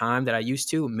have the time that I used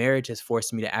to, marriage has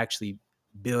forced me to actually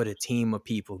build a team of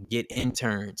people, get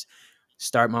interns,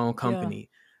 start my own Yeah. company.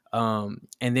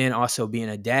 And then also being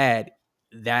a dad,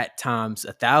 that times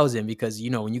 1,000, because, you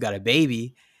know, when you got a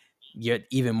baby, you're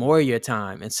even more of your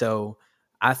time. And so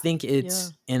I think Yeah.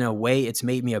 it's, in a way, it's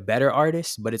made me a better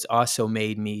artist, but it's also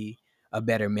made me a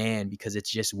better man, because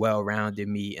it's just well-rounded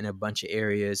me in a bunch of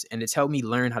areas, and it's helped me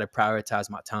learn how to prioritize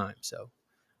my time. So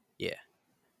yeah.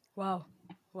 Wow.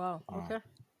 Wow. Uh, Okay.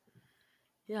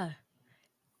 Yeah.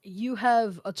 You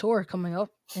have a tour coming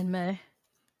up in May.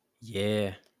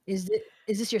 Yeah. Is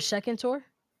this your second tour?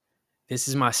 This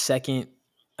is my second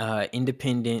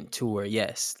independent tour.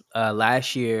 Yes.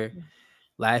 Last year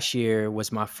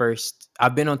was my first.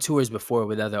 I've been on tours before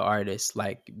with other artists,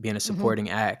 like being a Mm-hmm. supporting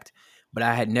act, but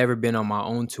I had never been on my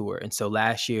own tour. And so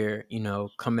last year, you know,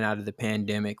 coming out of the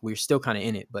pandemic, we were still kind of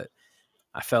in it, but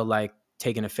I felt like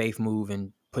taking a faith move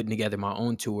and putting together my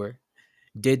own tour.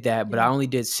 Did that, but I Yeah. only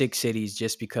did 6 cities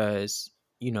just because,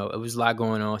 you know, it was a lot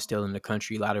going on still in the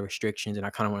country, a lot of restrictions, and I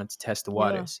kind of wanted to test the Yeah.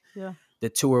 waters. Yeah. The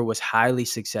tour was highly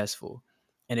successful.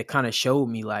 And it kind of showed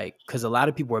me, like, because a lot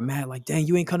of people were mad, like, dang,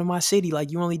 you ain't come to my city.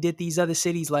 Like, you only did these other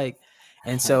cities. Like,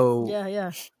 and so, Yeah.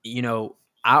 Yeah. you know,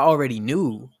 I already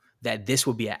knew that this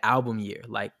would be an album year.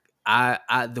 Like,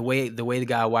 the way the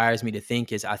guy wires me to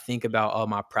think is, I think about all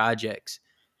my projects,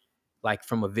 like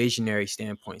from a visionary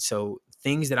standpoint. So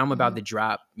things that I'm about Mm-hmm. to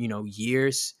drop, you know,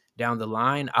 years down the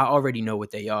line, I already know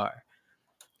what they are.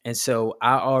 And so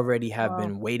I already have Wow.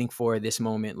 been waiting for this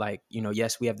moment. Like, you know,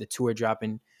 yes, we have the tour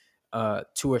dropping,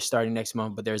 tour starting next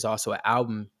month, but there's also an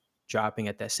album dropping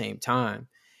at that same time.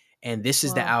 And this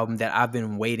is the Wow. album that I've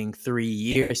been waiting 3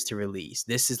 years to release.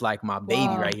 This is like my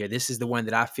baby Wow. right here. This is the one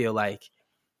that I feel like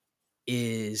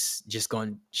is just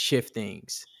going to shift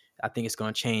things. I think it's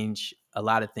going to change a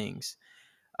lot of things.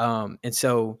 And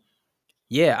so,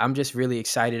 yeah, I'm just really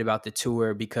excited about the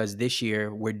tour, because this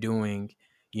year we're doing,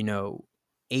 you know,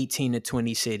 18 to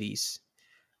 20 cities.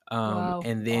 Wow.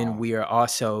 And then wow. we are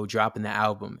also dropping the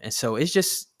album. And so it's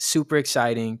just super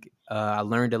exciting. I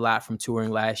learned a lot from touring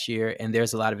last year, and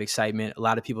there's a lot of excitement. A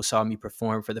lot of people saw me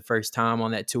perform for the first time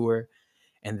on that tour,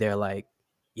 and they're like,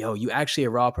 yo, you actually a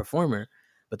raw performer.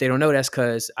 But they don't know that's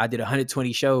because I did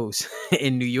 120 shows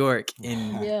in New York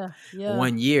in Yeah. Yeah.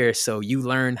 1 year. So you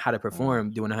learn how to Uh,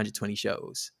 perform doing 120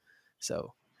 shows.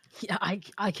 So Yeah.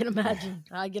 I can imagine.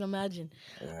 I can imagine.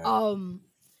 yeah. Um.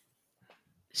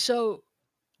 So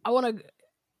I want to.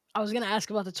 I was gonna ask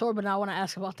about the tour, but now I want to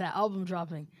ask about that album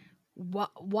dropping.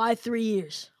 Why 3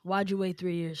 years? Why'd you wait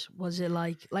 3 years? Was it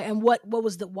like, and what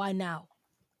was the why now?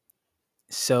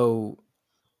 so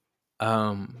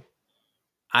um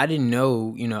I didn't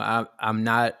know, you know, I'm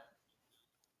not,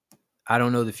 I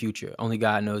don't know the future. Only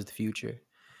God knows the future.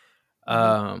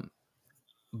 Mm-hmm. Um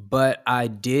but I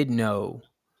did know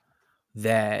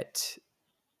that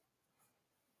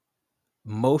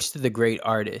most of the great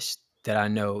artists that I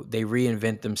know, they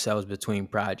reinvent themselves between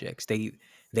projects.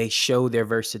 They show their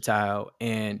versatile,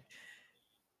 and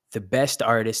the best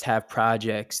artists have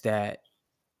projects that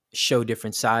show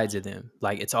different sides of them.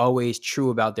 Like, it's always true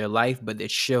about their life, but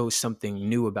it shows something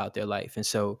new about their life. And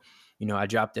so, you know, I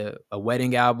dropped a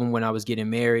wedding album when I was getting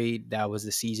married. That was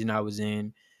the season I was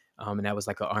in. And that was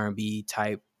like an R&B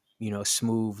type, you know,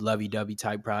 smooth, lovey-dovey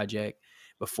type project.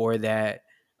 Before that,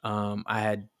 I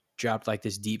had dropped like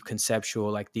this deep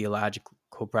conceptual, like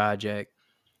theological project.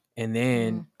 And Mm-hmm.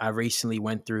 then I recently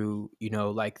went through, you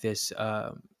know, like this,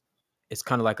 it's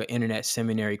kind of like an internet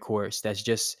seminary course that's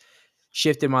just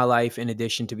shifted my life, in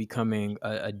addition to becoming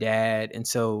a dad. And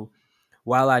so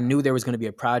while I knew there was going to be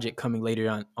a project coming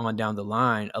later on down the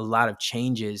line, a lot of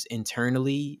changes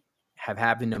internally have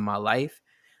happened in my life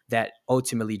that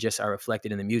ultimately just are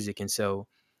reflected in the music. And so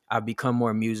I've become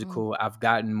more Mm. musical. I've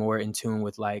gotten more in tune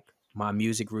with like my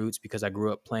music roots, because I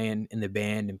grew up playing in the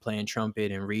band and playing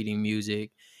trumpet and reading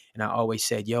music. And I always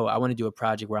said, yo, I want to do a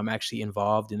project where I'm actually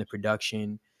involved in the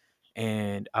production.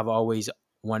 And I've always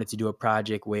wanted to do a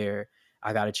project where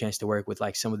I got a chance to work with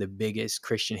like some of the biggest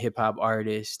Christian hip hop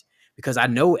artists, because I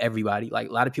know everybody. Like,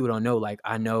 a lot of people don't know. Like,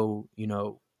 I know, you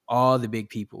know, all the big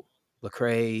people,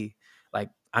 Lecrae, like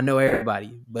I know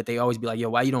everybody, but they always be like, yo,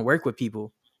 why you don't work with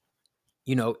people?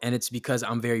 You know, and it's because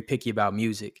I'm very picky about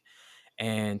music.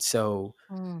 And so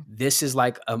Mm. this is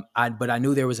like, but I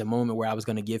knew there was a moment where I was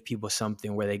going to give people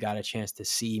something where they got a chance to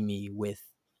see me with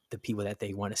the people that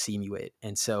they want to see me with.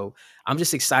 And so I'm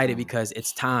just excited Mm. because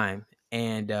it's time,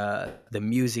 and the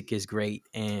music is great.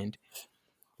 And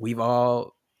we've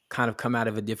all kind of come out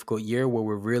of a difficult year where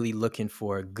we're really looking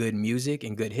for good music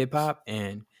and good hip hop,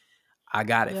 and I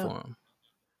got it Yeah, for him.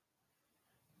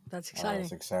 that's Oh,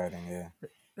 that's exciting. exciting. Yeah.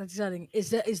 That's exciting. Is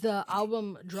the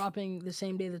album dropping the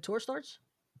same day the tour starts?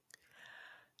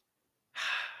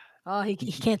 Oh, he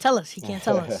can't tell us. He can't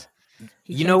tell us.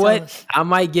 He You know can't tell what? us. I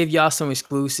might give y'all some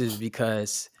exclusives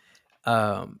because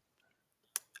um,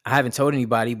 I haven't told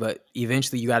anybody, but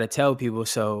eventually you got to tell people.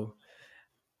 So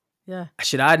Yeah.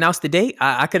 should I announce the date?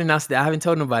 I could announce that. I haven't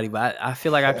told nobody, but I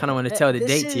feel like I kind of want to tell the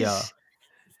This date to y'all.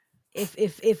 is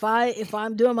if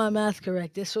I'm doing my math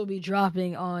correct, this will be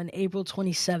dropping on April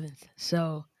 27th.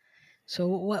 So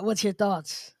what's your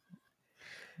thoughts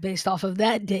based off of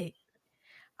that date?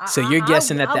 So you're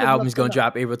guessing that I the would love album's to going to know.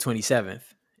 drop April 27th.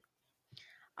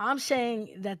 I'm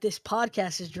saying that this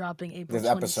podcast is dropping April This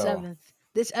episode. 27th.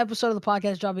 This episode of the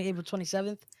podcast is dropping April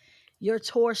 27th. Your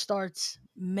tour starts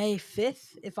May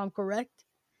 5th, if I'm correct.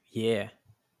 Yeah.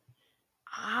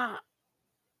 Ah,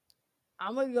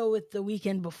 I'm gonna go with the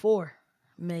weekend before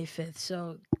May 5th.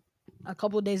 So a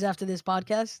couple of days after this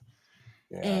podcast,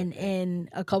 Yeah. and Okay. and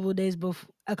a couple of days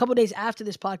after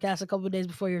this podcast, a couple of days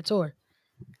before your tour.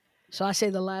 So I say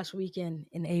the last weekend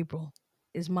in April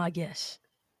is my guess.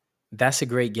 That's a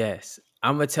great guess.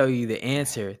 I'm going to tell you the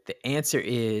answer. The answer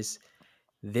is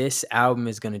this album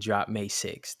is going to drop May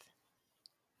 6th.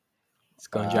 It's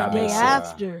going to The drop May day 6th.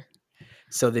 after.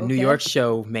 So the New Okay. York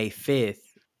show, May 5th,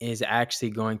 is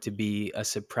actually going to be a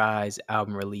surprise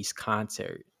album release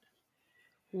concert.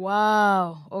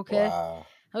 Wow. Okay. Wow.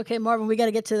 Okay, Marvin, we got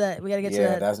to get to that. We got to get to Yeah,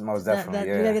 that. that's most that, definitely.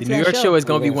 we got to Yeah. get The to New that York show is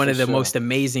going to be Yeah, one for of the sure. most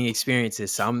amazing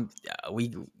experiences. So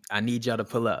I need y'all to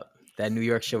pull up. That New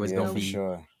York show is Yeah, going for to be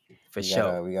sure. for We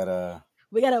sure.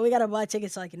 We gotta buy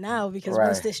tickets like now because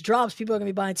once Right. this drops, people are gonna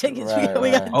be buying tickets. Right,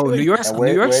 We gotta right. Oh, do New it York's now. And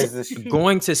New York's where's this?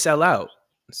 going to sell out.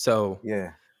 So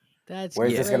Yeah. That's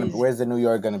Where's Yeah. this gonna? crazy. Where's the New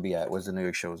York gonna be at? Where's the New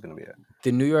York show is gonna be at?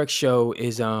 the New York show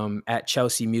is at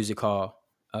Chelsea Music Hall,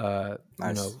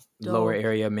 Nice. lower Dope.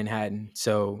 area of Manhattan.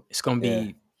 So it's gonna Yeah.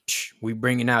 be we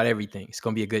bringing out everything. It's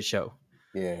gonna be a good show.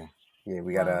 Yeah. Yeah.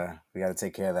 We Wow. gotta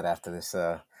take care of that after this.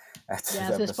 After Yeah,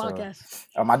 this after this episode. podcast.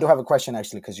 I do have a question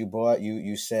actually because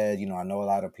you said I know a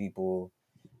lot of people,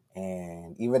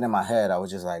 and even in my head I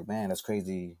was just like, man, that's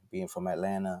crazy being from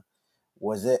Atlanta.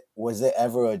 Was it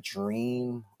ever a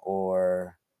dream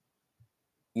or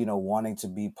wanting to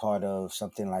be part of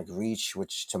something like Reach,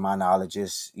 which to my knowledge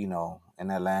is in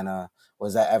Atlanta?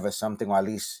 Was that ever something, or at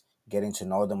least getting to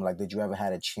know them? Like, did you ever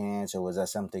had a chance, or was that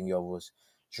something you always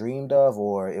dreamed of,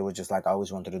 or it was just like I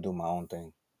always wanted to do my own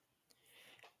thing?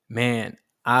 Man,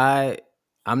 I'm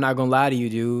not gonna lie to you,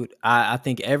 dude. I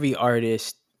think every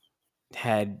artist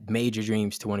had major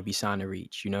dreams to want to be signed to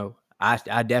Reach.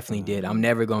 I definitely did. I'm Mhm.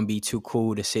 never gonna be too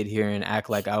cool to sit here and act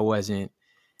like I wasn't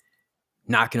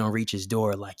knocking on Reach's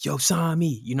door, like, yo, sign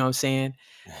me. You know what I'm saying?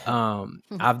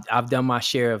 I've done my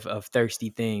share of thirsty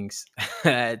things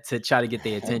to try to get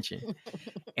their attention.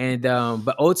 And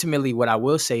but ultimately what I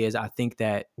will say is I think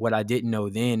that what I didn't know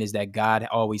then is that God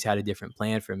always had a different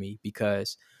plan for me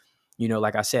because,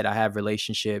 like I said, I have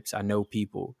relationships, I know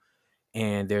people,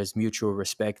 and there's mutual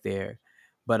respect there.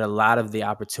 But a lot of the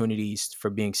opportunities for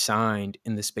being signed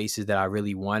in the spaces that I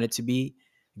really wanted to be,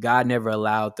 God never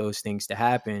allowed those things to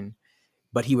happen,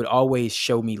 but he would always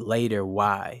show me later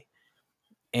why.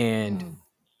 And,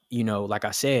 like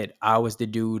I said, I was the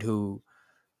dude who,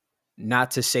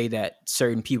 not to say that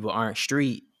certain people aren't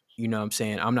street, you know what I'm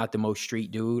saying? I'm not the most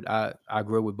street dude. I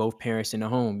grew up with both parents in the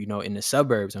home, in the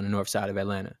suburbs on the north side of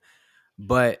Atlanta.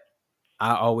 But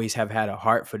I always have had a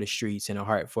heart for the streets and a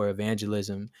heart for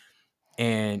evangelism.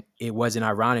 And it wasn't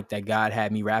ironic that God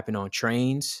had me rapping on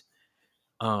trains,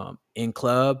 in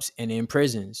clubs and in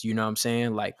prisons, you know what I'm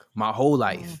saying? Like my whole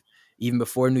life, even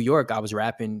before New York, I was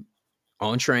rapping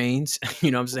on trains.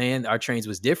 You know what I'm saying? Our trains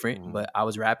was different, but I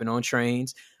was rapping on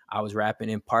trains. I was rapping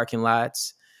in parking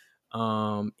lots,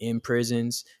 in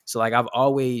prisons. So like I've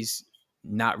always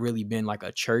not really been like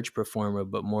a church performer,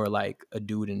 but more like a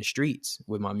dude in the streets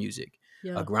with my music,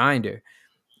 Yeah. a grinder.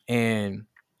 And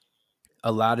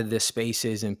a lot of the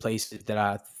spaces and places that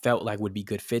I felt like would be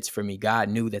good fits for me, God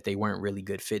knew that they weren't really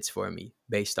good fits for me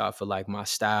based off of like my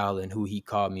style and who he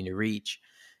called me to reach.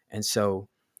 And so,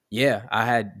 yeah, I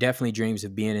had definitely dreams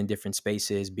of being in different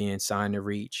spaces, being signed to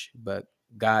Reach, but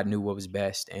God knew what was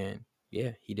best. And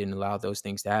yeah, he didn't allow those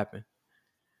things to happen.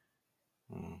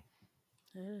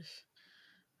 Yes.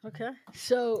 Okay.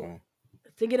 So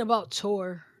thinking about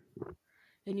tour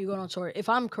and you going on tour, if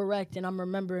I'm correct and I'm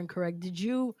remembering correct, did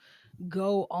you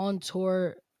go on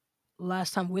tour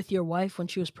last time with your wife when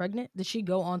she was pregnant? Did she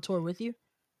go on tour with you?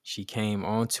 She came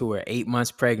on tour 8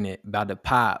 months pregnant, about to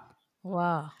pop.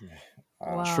 Wow.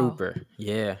 Wow. Trooper.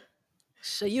 Yeah.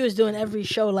 So you was doing every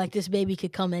show like this baby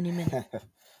could come any minute.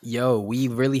 Yo, we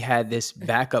really had this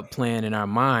backup plan in our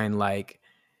mind. Like,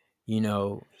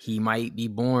 he might be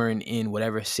born in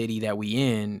whatever city that we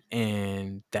in,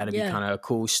 and that'd be Yeah. kind of a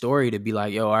cool story to be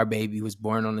like, yo, our baby was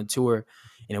born on the tour.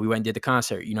 We went and did the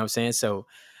concert. You know what I'm saying? So,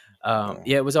 Yeah.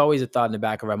 yeah, it was always a thought in the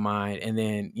back of our mind. And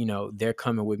then, they're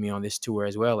coming with me on this tour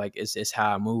as well. Like, it's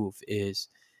how I move. Is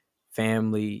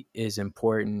family is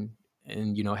important,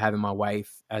 and having my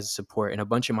wife as a support, and a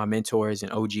bunch of my mentors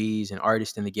and OGs and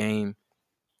artists in the game.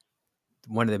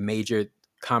 One of the major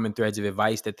common threads of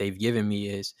advice that they've given me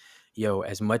is, yo,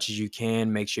 as much as you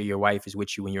can, make sure your wife is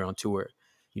with you when you're on tour.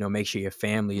 Make sure your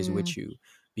family is Mm, with you,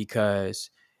 because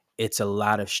it's a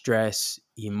lot of stress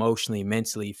emotionally,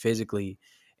 mentally, physically.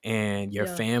 And your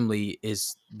yeah. family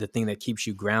is the thing that keeps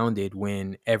you grounded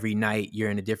when every night you're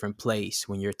in a different place,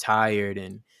 when you're tired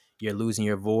and you're losing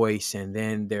your voice, and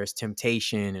then there's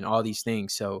temptation and all these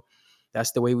things. So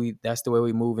that's the way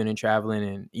we moving and traveling.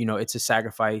 And it's a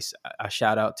sacrifice. I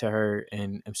shout out to her,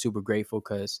 and I'm super grateful,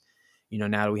 because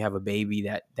now that we have a baby,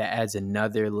 that adds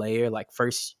another layer. Like,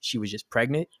 first she was just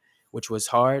pregnant, which was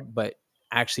hard, but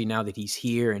actually now that he's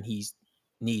here and he's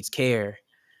needs care.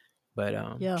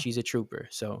 But Yeah. she's a trooper,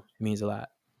 so it means a lot.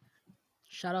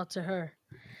 Shout out to her.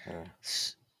 Yeah.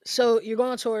 So you're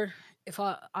going on tour. If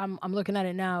I'm looking at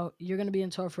it now, you're gonna be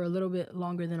on tour for a little bit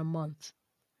longer than a month,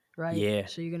 right? Yeah.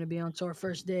 So you're gonna be on tour.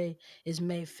 First day is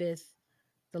May 5th.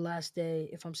 The last day,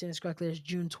 if I'm saying this correctly, is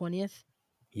June 20th.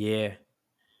 Yeah.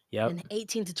 Yep. In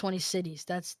 18 to 20 cities.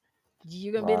 That's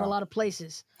you're gonna be in a Wow. lot of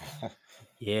places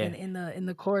Yeah. in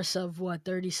the course of what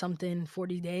 30 something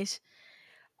 40 days.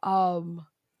 Um,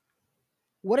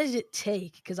 what does it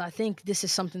take? Because I think this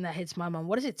is something that hits my mind.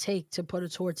 What does it take to put a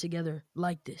tour together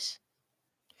like this?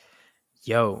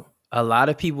 Yo, a lot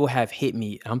of people have hit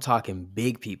me. I'm talking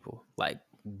big people. Like,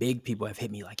 big people have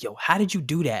hit me like, yo, how did you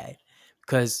do that?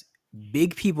 Because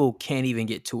big people can't even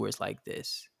get tours like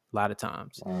this a lot of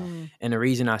times. Wow. And the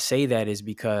reason I say that is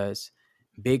because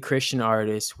big Christian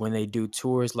artists, when they do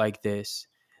tours like this,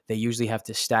 they usually have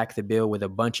to stack the bill with a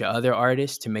bunch of other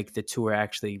artists to make the tour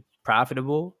actually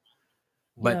profitable.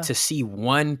 But Yeah. to see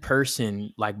one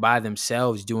person like by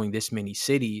themselves doing this many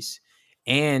cities,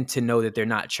 and to know that they're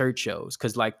not church shows,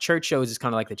 because like church shows is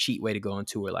kind of like the cheap way to go on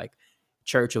tour. Like,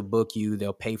 church will book you,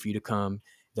 they'll pay for you to come,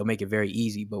 they'll make it very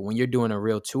easy. But when you're doing a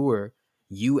real tour,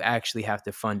 you actually have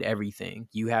to fund everything.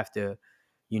 You have to,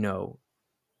 you know,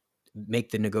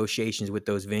 make the negotiations with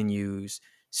those venues,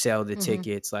 sell the Hmm.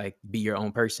 tickets, like be your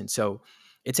own person. So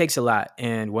it takes a lot.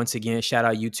 And once again, shout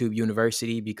out YouTube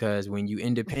University, because when you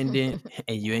independent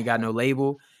and you ain't got no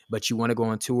label, but you want to go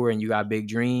on tour and you got big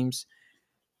dreams,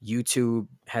 YouTube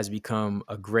has become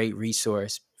a great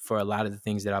resource for a lot of the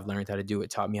things that I've learned how to do.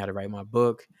 It taught me how to write my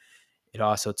book. It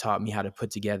also taught me how to put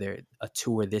together a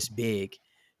tour this big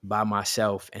by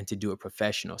myself and to do it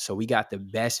professional. So we got the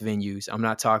best venues. I'm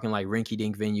not talking like rinky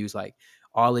dink venues. Like,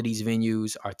 all of these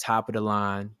venues are top of the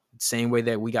line. Same way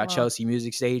that we got Wow. Chelsea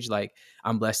Music Stage. Like,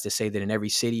 I'm blessed to say that in every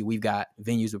city we've got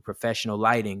venues with professional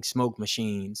lighting, smoke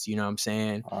machines. You know what I'm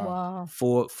saying? Wow.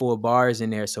 Wow. Full bars in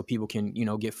there so people can,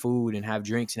 get food and have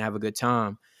drinks and have a good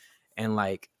time. And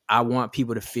like, I want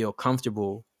people to feel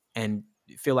comfortable and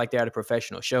feel like they're at a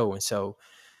professional show. And so,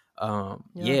 Yeah.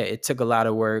 yeah, it took a lot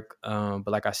of work. But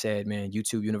like I said, man,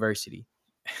 YouTube University,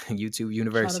 YouTube Shout out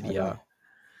University, to them. y'all.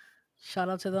 Shout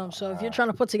out to them. So if you're Wow. trying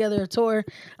to put together a tour,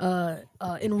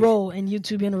 enroll in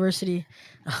YouTube University,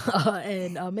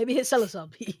 and maybe hit Sellers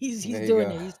up. He's There you doing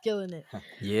go. it. He's killing it.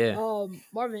 Yeah.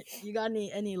 Marvin, you got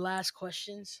any last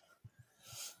questions?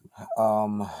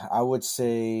 I would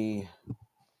say,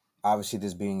 obviously,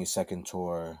 this being your second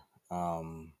tour,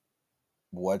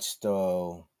 what's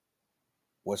the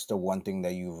one thing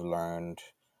that you've learned?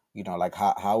 Like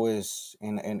how is,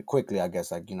 and quickly, I guess,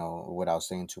 like, without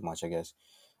saying too much, I guess,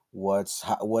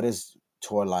 what is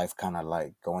tour life kind of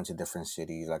like, going to different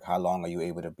cities? Like, how long are you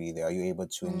able to be there? Are you able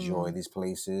to enjoy Mm, these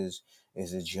places?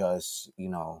 Is it just,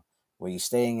 where you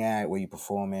staying at, where you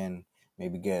performing,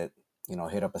 maybe get,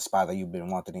 hit up a spot that you've been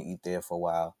wanting to eat there for a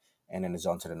while, and then it's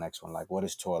on to the next one? Like, what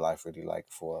is tour life really like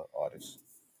for artists?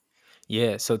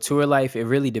 Yeah. So tour life, it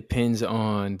really depends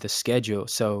on the schedule.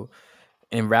 So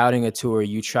in routing a tour,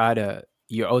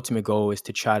 your ultimate goal is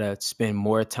to try to spend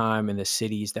more time in the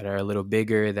cities that are a little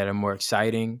bigger, that are more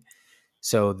exciting.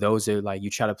 So those are like, you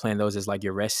try to plan those as like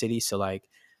your rest cities. So like,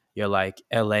 you're like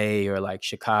LA or like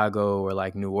Chicago or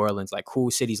like New Orleans, like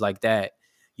cool cities like that.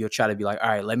 You'll try to be like, all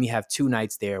right, let me have 2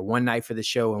 nights there, one night for the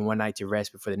show and one night to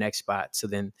rest before the next spot. So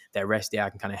then that rest day I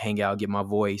can kind of hang out, get my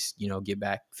voice, get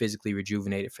back physically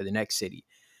rejuvenated for the next city.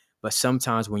 But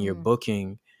sometimes when you're mm,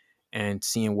 booking, and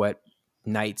seeing what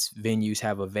nights venues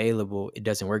have available, it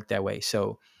doesn't work that way.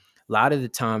 So a lot of the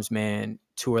times, man,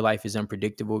 tour life is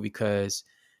unpredictable because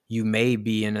you may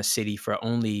be in a city for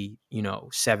only,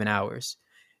 7 hours.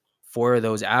 4 of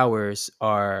those hours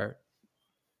are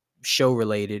show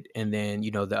related, and then,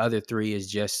 the other 3 is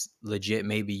just legit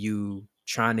maybe you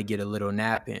trying to get a little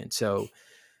nap in. So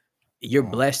you're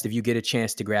blessed if you get a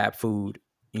chance to grab food.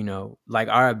 Like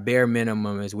our bare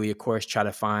minimum is we of course try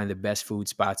to find the best food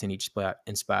spots in each spot.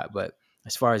 But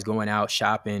as far as going out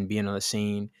shopping, being on the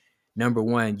scene, number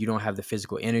one, you don't have the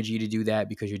physical energy to do that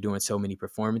because you're doing so many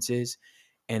performances,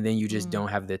 and then you just don't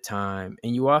have the time.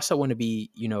 And you also want to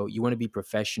be, you want to be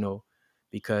professional,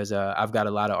 because I've got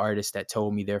a lot of artists that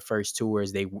told me their first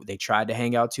tours, they tried to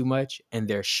hang out too much and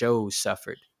their shows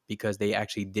suffered because they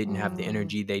actually didn't have the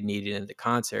energy they needed in the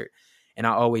concert. And I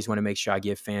always want to make sure I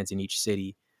give fans in each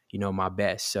city, my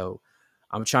best. So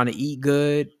I'm trying to eat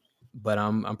good, but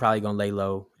I'm probably gonna lay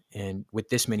low. And with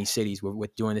this many cities,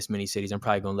 with doing this many cities, I'm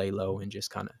probably gonna lay low and just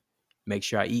kind of make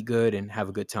sure I eat good and have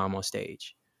a good time on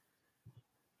stage.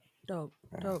 Dope,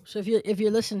 dope. So if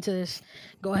you're listening to this,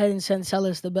 go ahead and send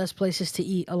Celis the best places to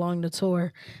eat along the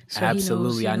tour, so he knows,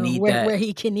 Absolutely, I need where that.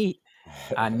 he can eat.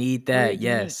 I need Where he that. can eat.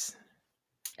 Yes.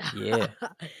 Yeah.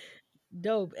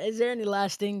 Dope. Is there any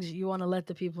last things you want to let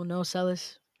the people know,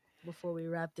 Celis, before we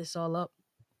wrap this all up?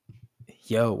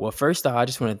 Yo, well, first off, I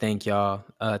just want to thank y'all.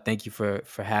 Thank you for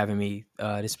having me.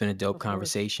 This has been a dope Of course.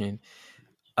 conversation.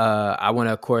 I want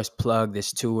to, of course, plug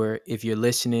this tour. If you're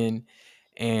listening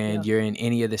and Yeah. you're in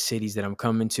any of the cities that I'm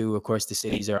coming to, of course, the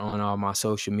cities are on all my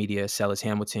social media, Celis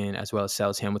Hamilton, as well as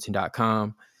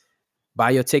celishamilton.com.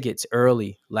 Buy your tickets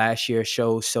early. Last year's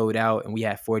show sold out, and we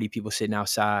had 40 people sitting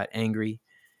outside angry,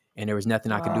 and there was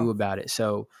nothing I could do Wow. about it.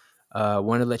 So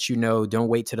want to let you know, don't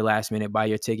wait to the last minute, buy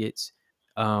your tickets.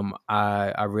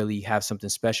 I really have something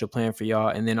special planned for y'all.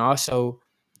 And then also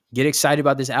get excited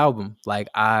about this album. Like,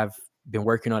 I've been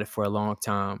working on it for a long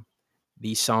time.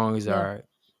 These songs Yeah. are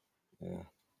Yeah.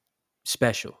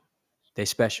 special. They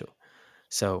special.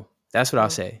 So that's what I'll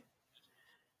Dope. say.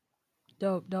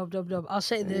 Dope, dope, dope, dope. I'll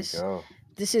say There you this. go.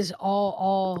 This is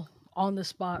all on the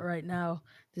spot right now.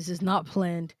 This is not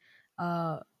planned.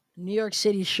 New York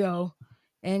City show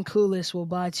and Clueless will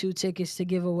buy 2 tickets to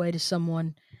give away to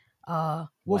someone.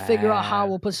 We'll figure out how. Wow.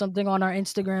 We'll put something on our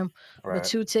Instagram. But Right.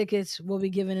 2 tickets, we'll be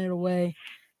giving it away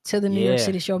to the New York Yeah.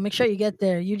 City show. Make sure you get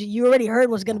there. You already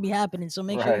heard what's going to be happening, so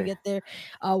make sure you Right. get there.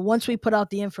 Once we put out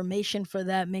the information for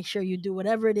that, make sure you do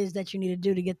whatever it is that you need to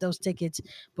do to get those tickets.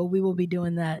 But we will be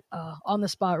doing that on the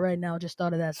spot right now. Just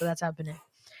thought of that, so that's happening.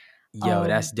 Yo,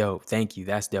 that's dope. Thank you.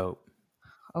 That's dope.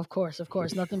 Of course,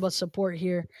 nothing but support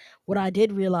here. What I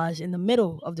did realize in the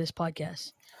middle of this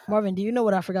podcast, Marvin, do you know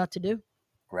what I forgot to do?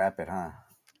 Wrap it, huh?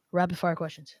 Rapid fire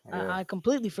questions. Yeah. I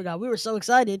completely forgot. We were so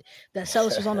excited that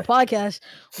Celis was on the podcast.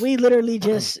 We literally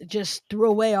just threw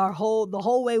away the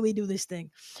whole way we do this thing.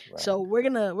 Right. So we're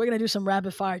gonna do some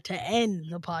rapid fire to end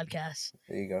the podcast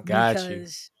There you go. Got you.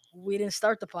 because we didn't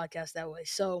start the podcast that way.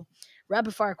 So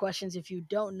rapid fire questions. If you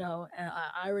don't know,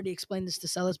 I already explained this to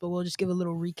Celis, but we'll just give a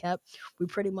little recap. We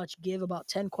pretty much give about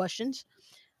 10 questions.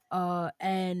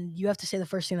 And you have to say the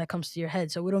first thing that comes to your head,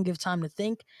 so we don't give time to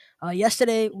think.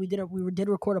 Yesterday we did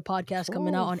record a podcast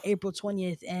coming out on April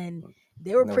 20th, and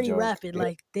they were No pretty joke. rapid. Yeah.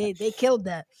 Like they killed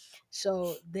that.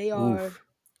 So they are Oof.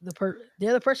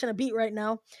 they're the person to beat right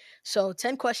now. So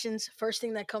 10 questions. First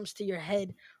thing that comes to your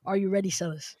head. Are you ready,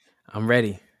 Celis? I'm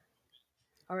ready.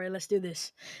 All right, let's do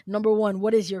this. Number 1,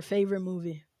 what is your favorite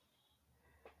movie?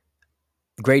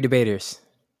 Great Debaters.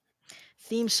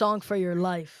 Theme song for your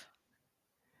life.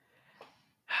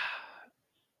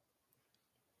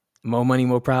 More money,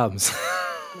 more problems.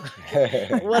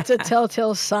 What's a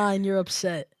telltale sign you're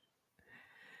upset?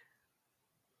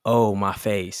 Oh, my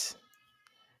face.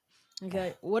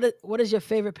 Okay. What is your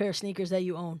favorite pair of sneakers that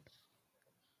you own?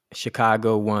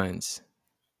 Chicago ones.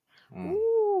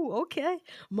 Ooh, okay.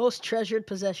 Most treasured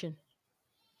possession.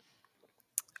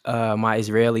 My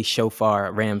Israeli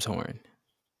shofar ram's horn.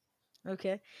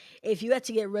 Okay. If you had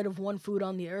to get rid of one food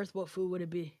on the earth, what food would it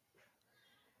be?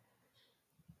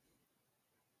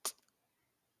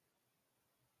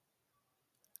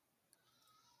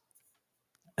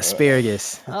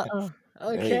 Asparagus. Uh-oh.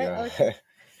 There you Okay. go. Okay.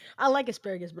 I like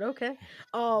asparagus, but okay.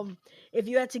 If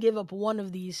you had to give up one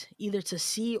of these, either to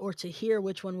see or to hear,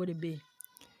 which one would it be?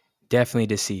 Definitely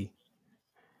to see.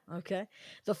 Okay.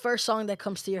 The first song that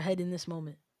comes to your head in this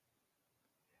moment.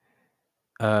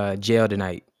 Jail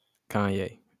Tonight.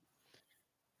 Kanye.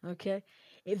 Okay.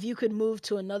 If you could move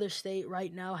to another state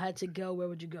right now, had to go, where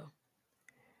would you go?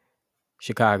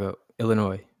 Chicago.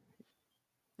 Illinois.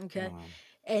 Okay.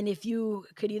 And if you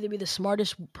could either be the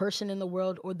smartest person in the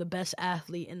world or the best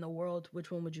athlete in the world,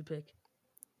 which one would you pick?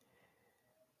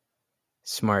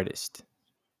 Smartest.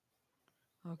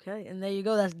 Okay, and there you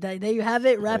go. There you have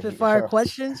it. There Rapid you fire go.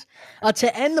 questions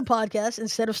to end the podcast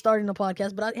instead of starting the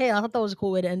podcast. But hey, I thought that was a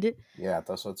cool way to end it. Yeah, I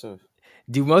thought so too.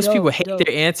 Do most people Dope, hate dope.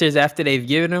 their answers after they've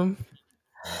given them?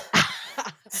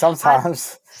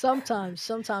 Sometimes.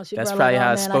 Sometimes people That's are probably like, "Oh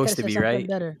how it's man, I could supposed have to said be, something right?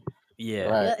 better." Yeah,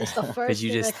 Right. Yeah, it's the because first you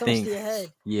thing just that comes think. to your head.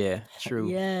 Yeah, true.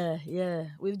 Yeah.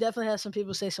 We've definitely had some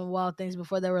people say some wild things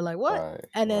before they were like, "What?" Right.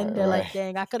 And then Right. they're like, Right.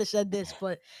 "Dang, I could have said this."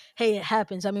 But hey, it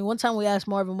happens. I mean, one time we asked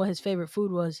Marvin what his favorite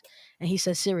food was, and he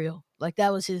said cereal. Like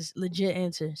that was his legit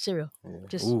answer, cereal. Yeah.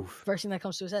 Just Oof. first thing that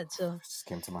comes to his head. So Just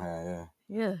came to my head.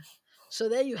 Yeah. yeah. So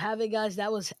there you have it, guys.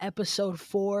 That was episode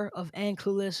 4 of And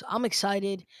Clueless. I'm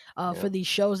excited for Yep. these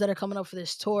shows that are coming up for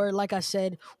this tour. Like I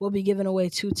said, we'll be giving away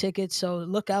 2 tickets, so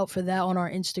look out for that on our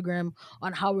Instagram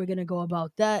on how we're gonna go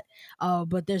about that.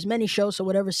 But there's many shows, so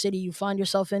whatever city you find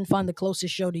yourself in, find the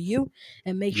closest show to you,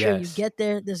 and make sure you Yes. get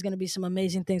there. There's gonna be some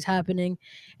amazing things happening.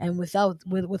 And with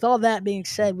all that being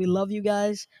said, we love you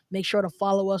guys. Make sure to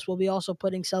follow us. We'll be also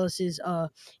putting Celis's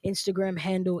Instagram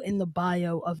handle in the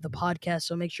bio of the podcast.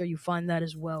 So make sure you find that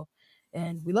as well.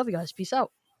 And we love you guys. Peace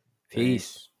out.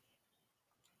 Peace.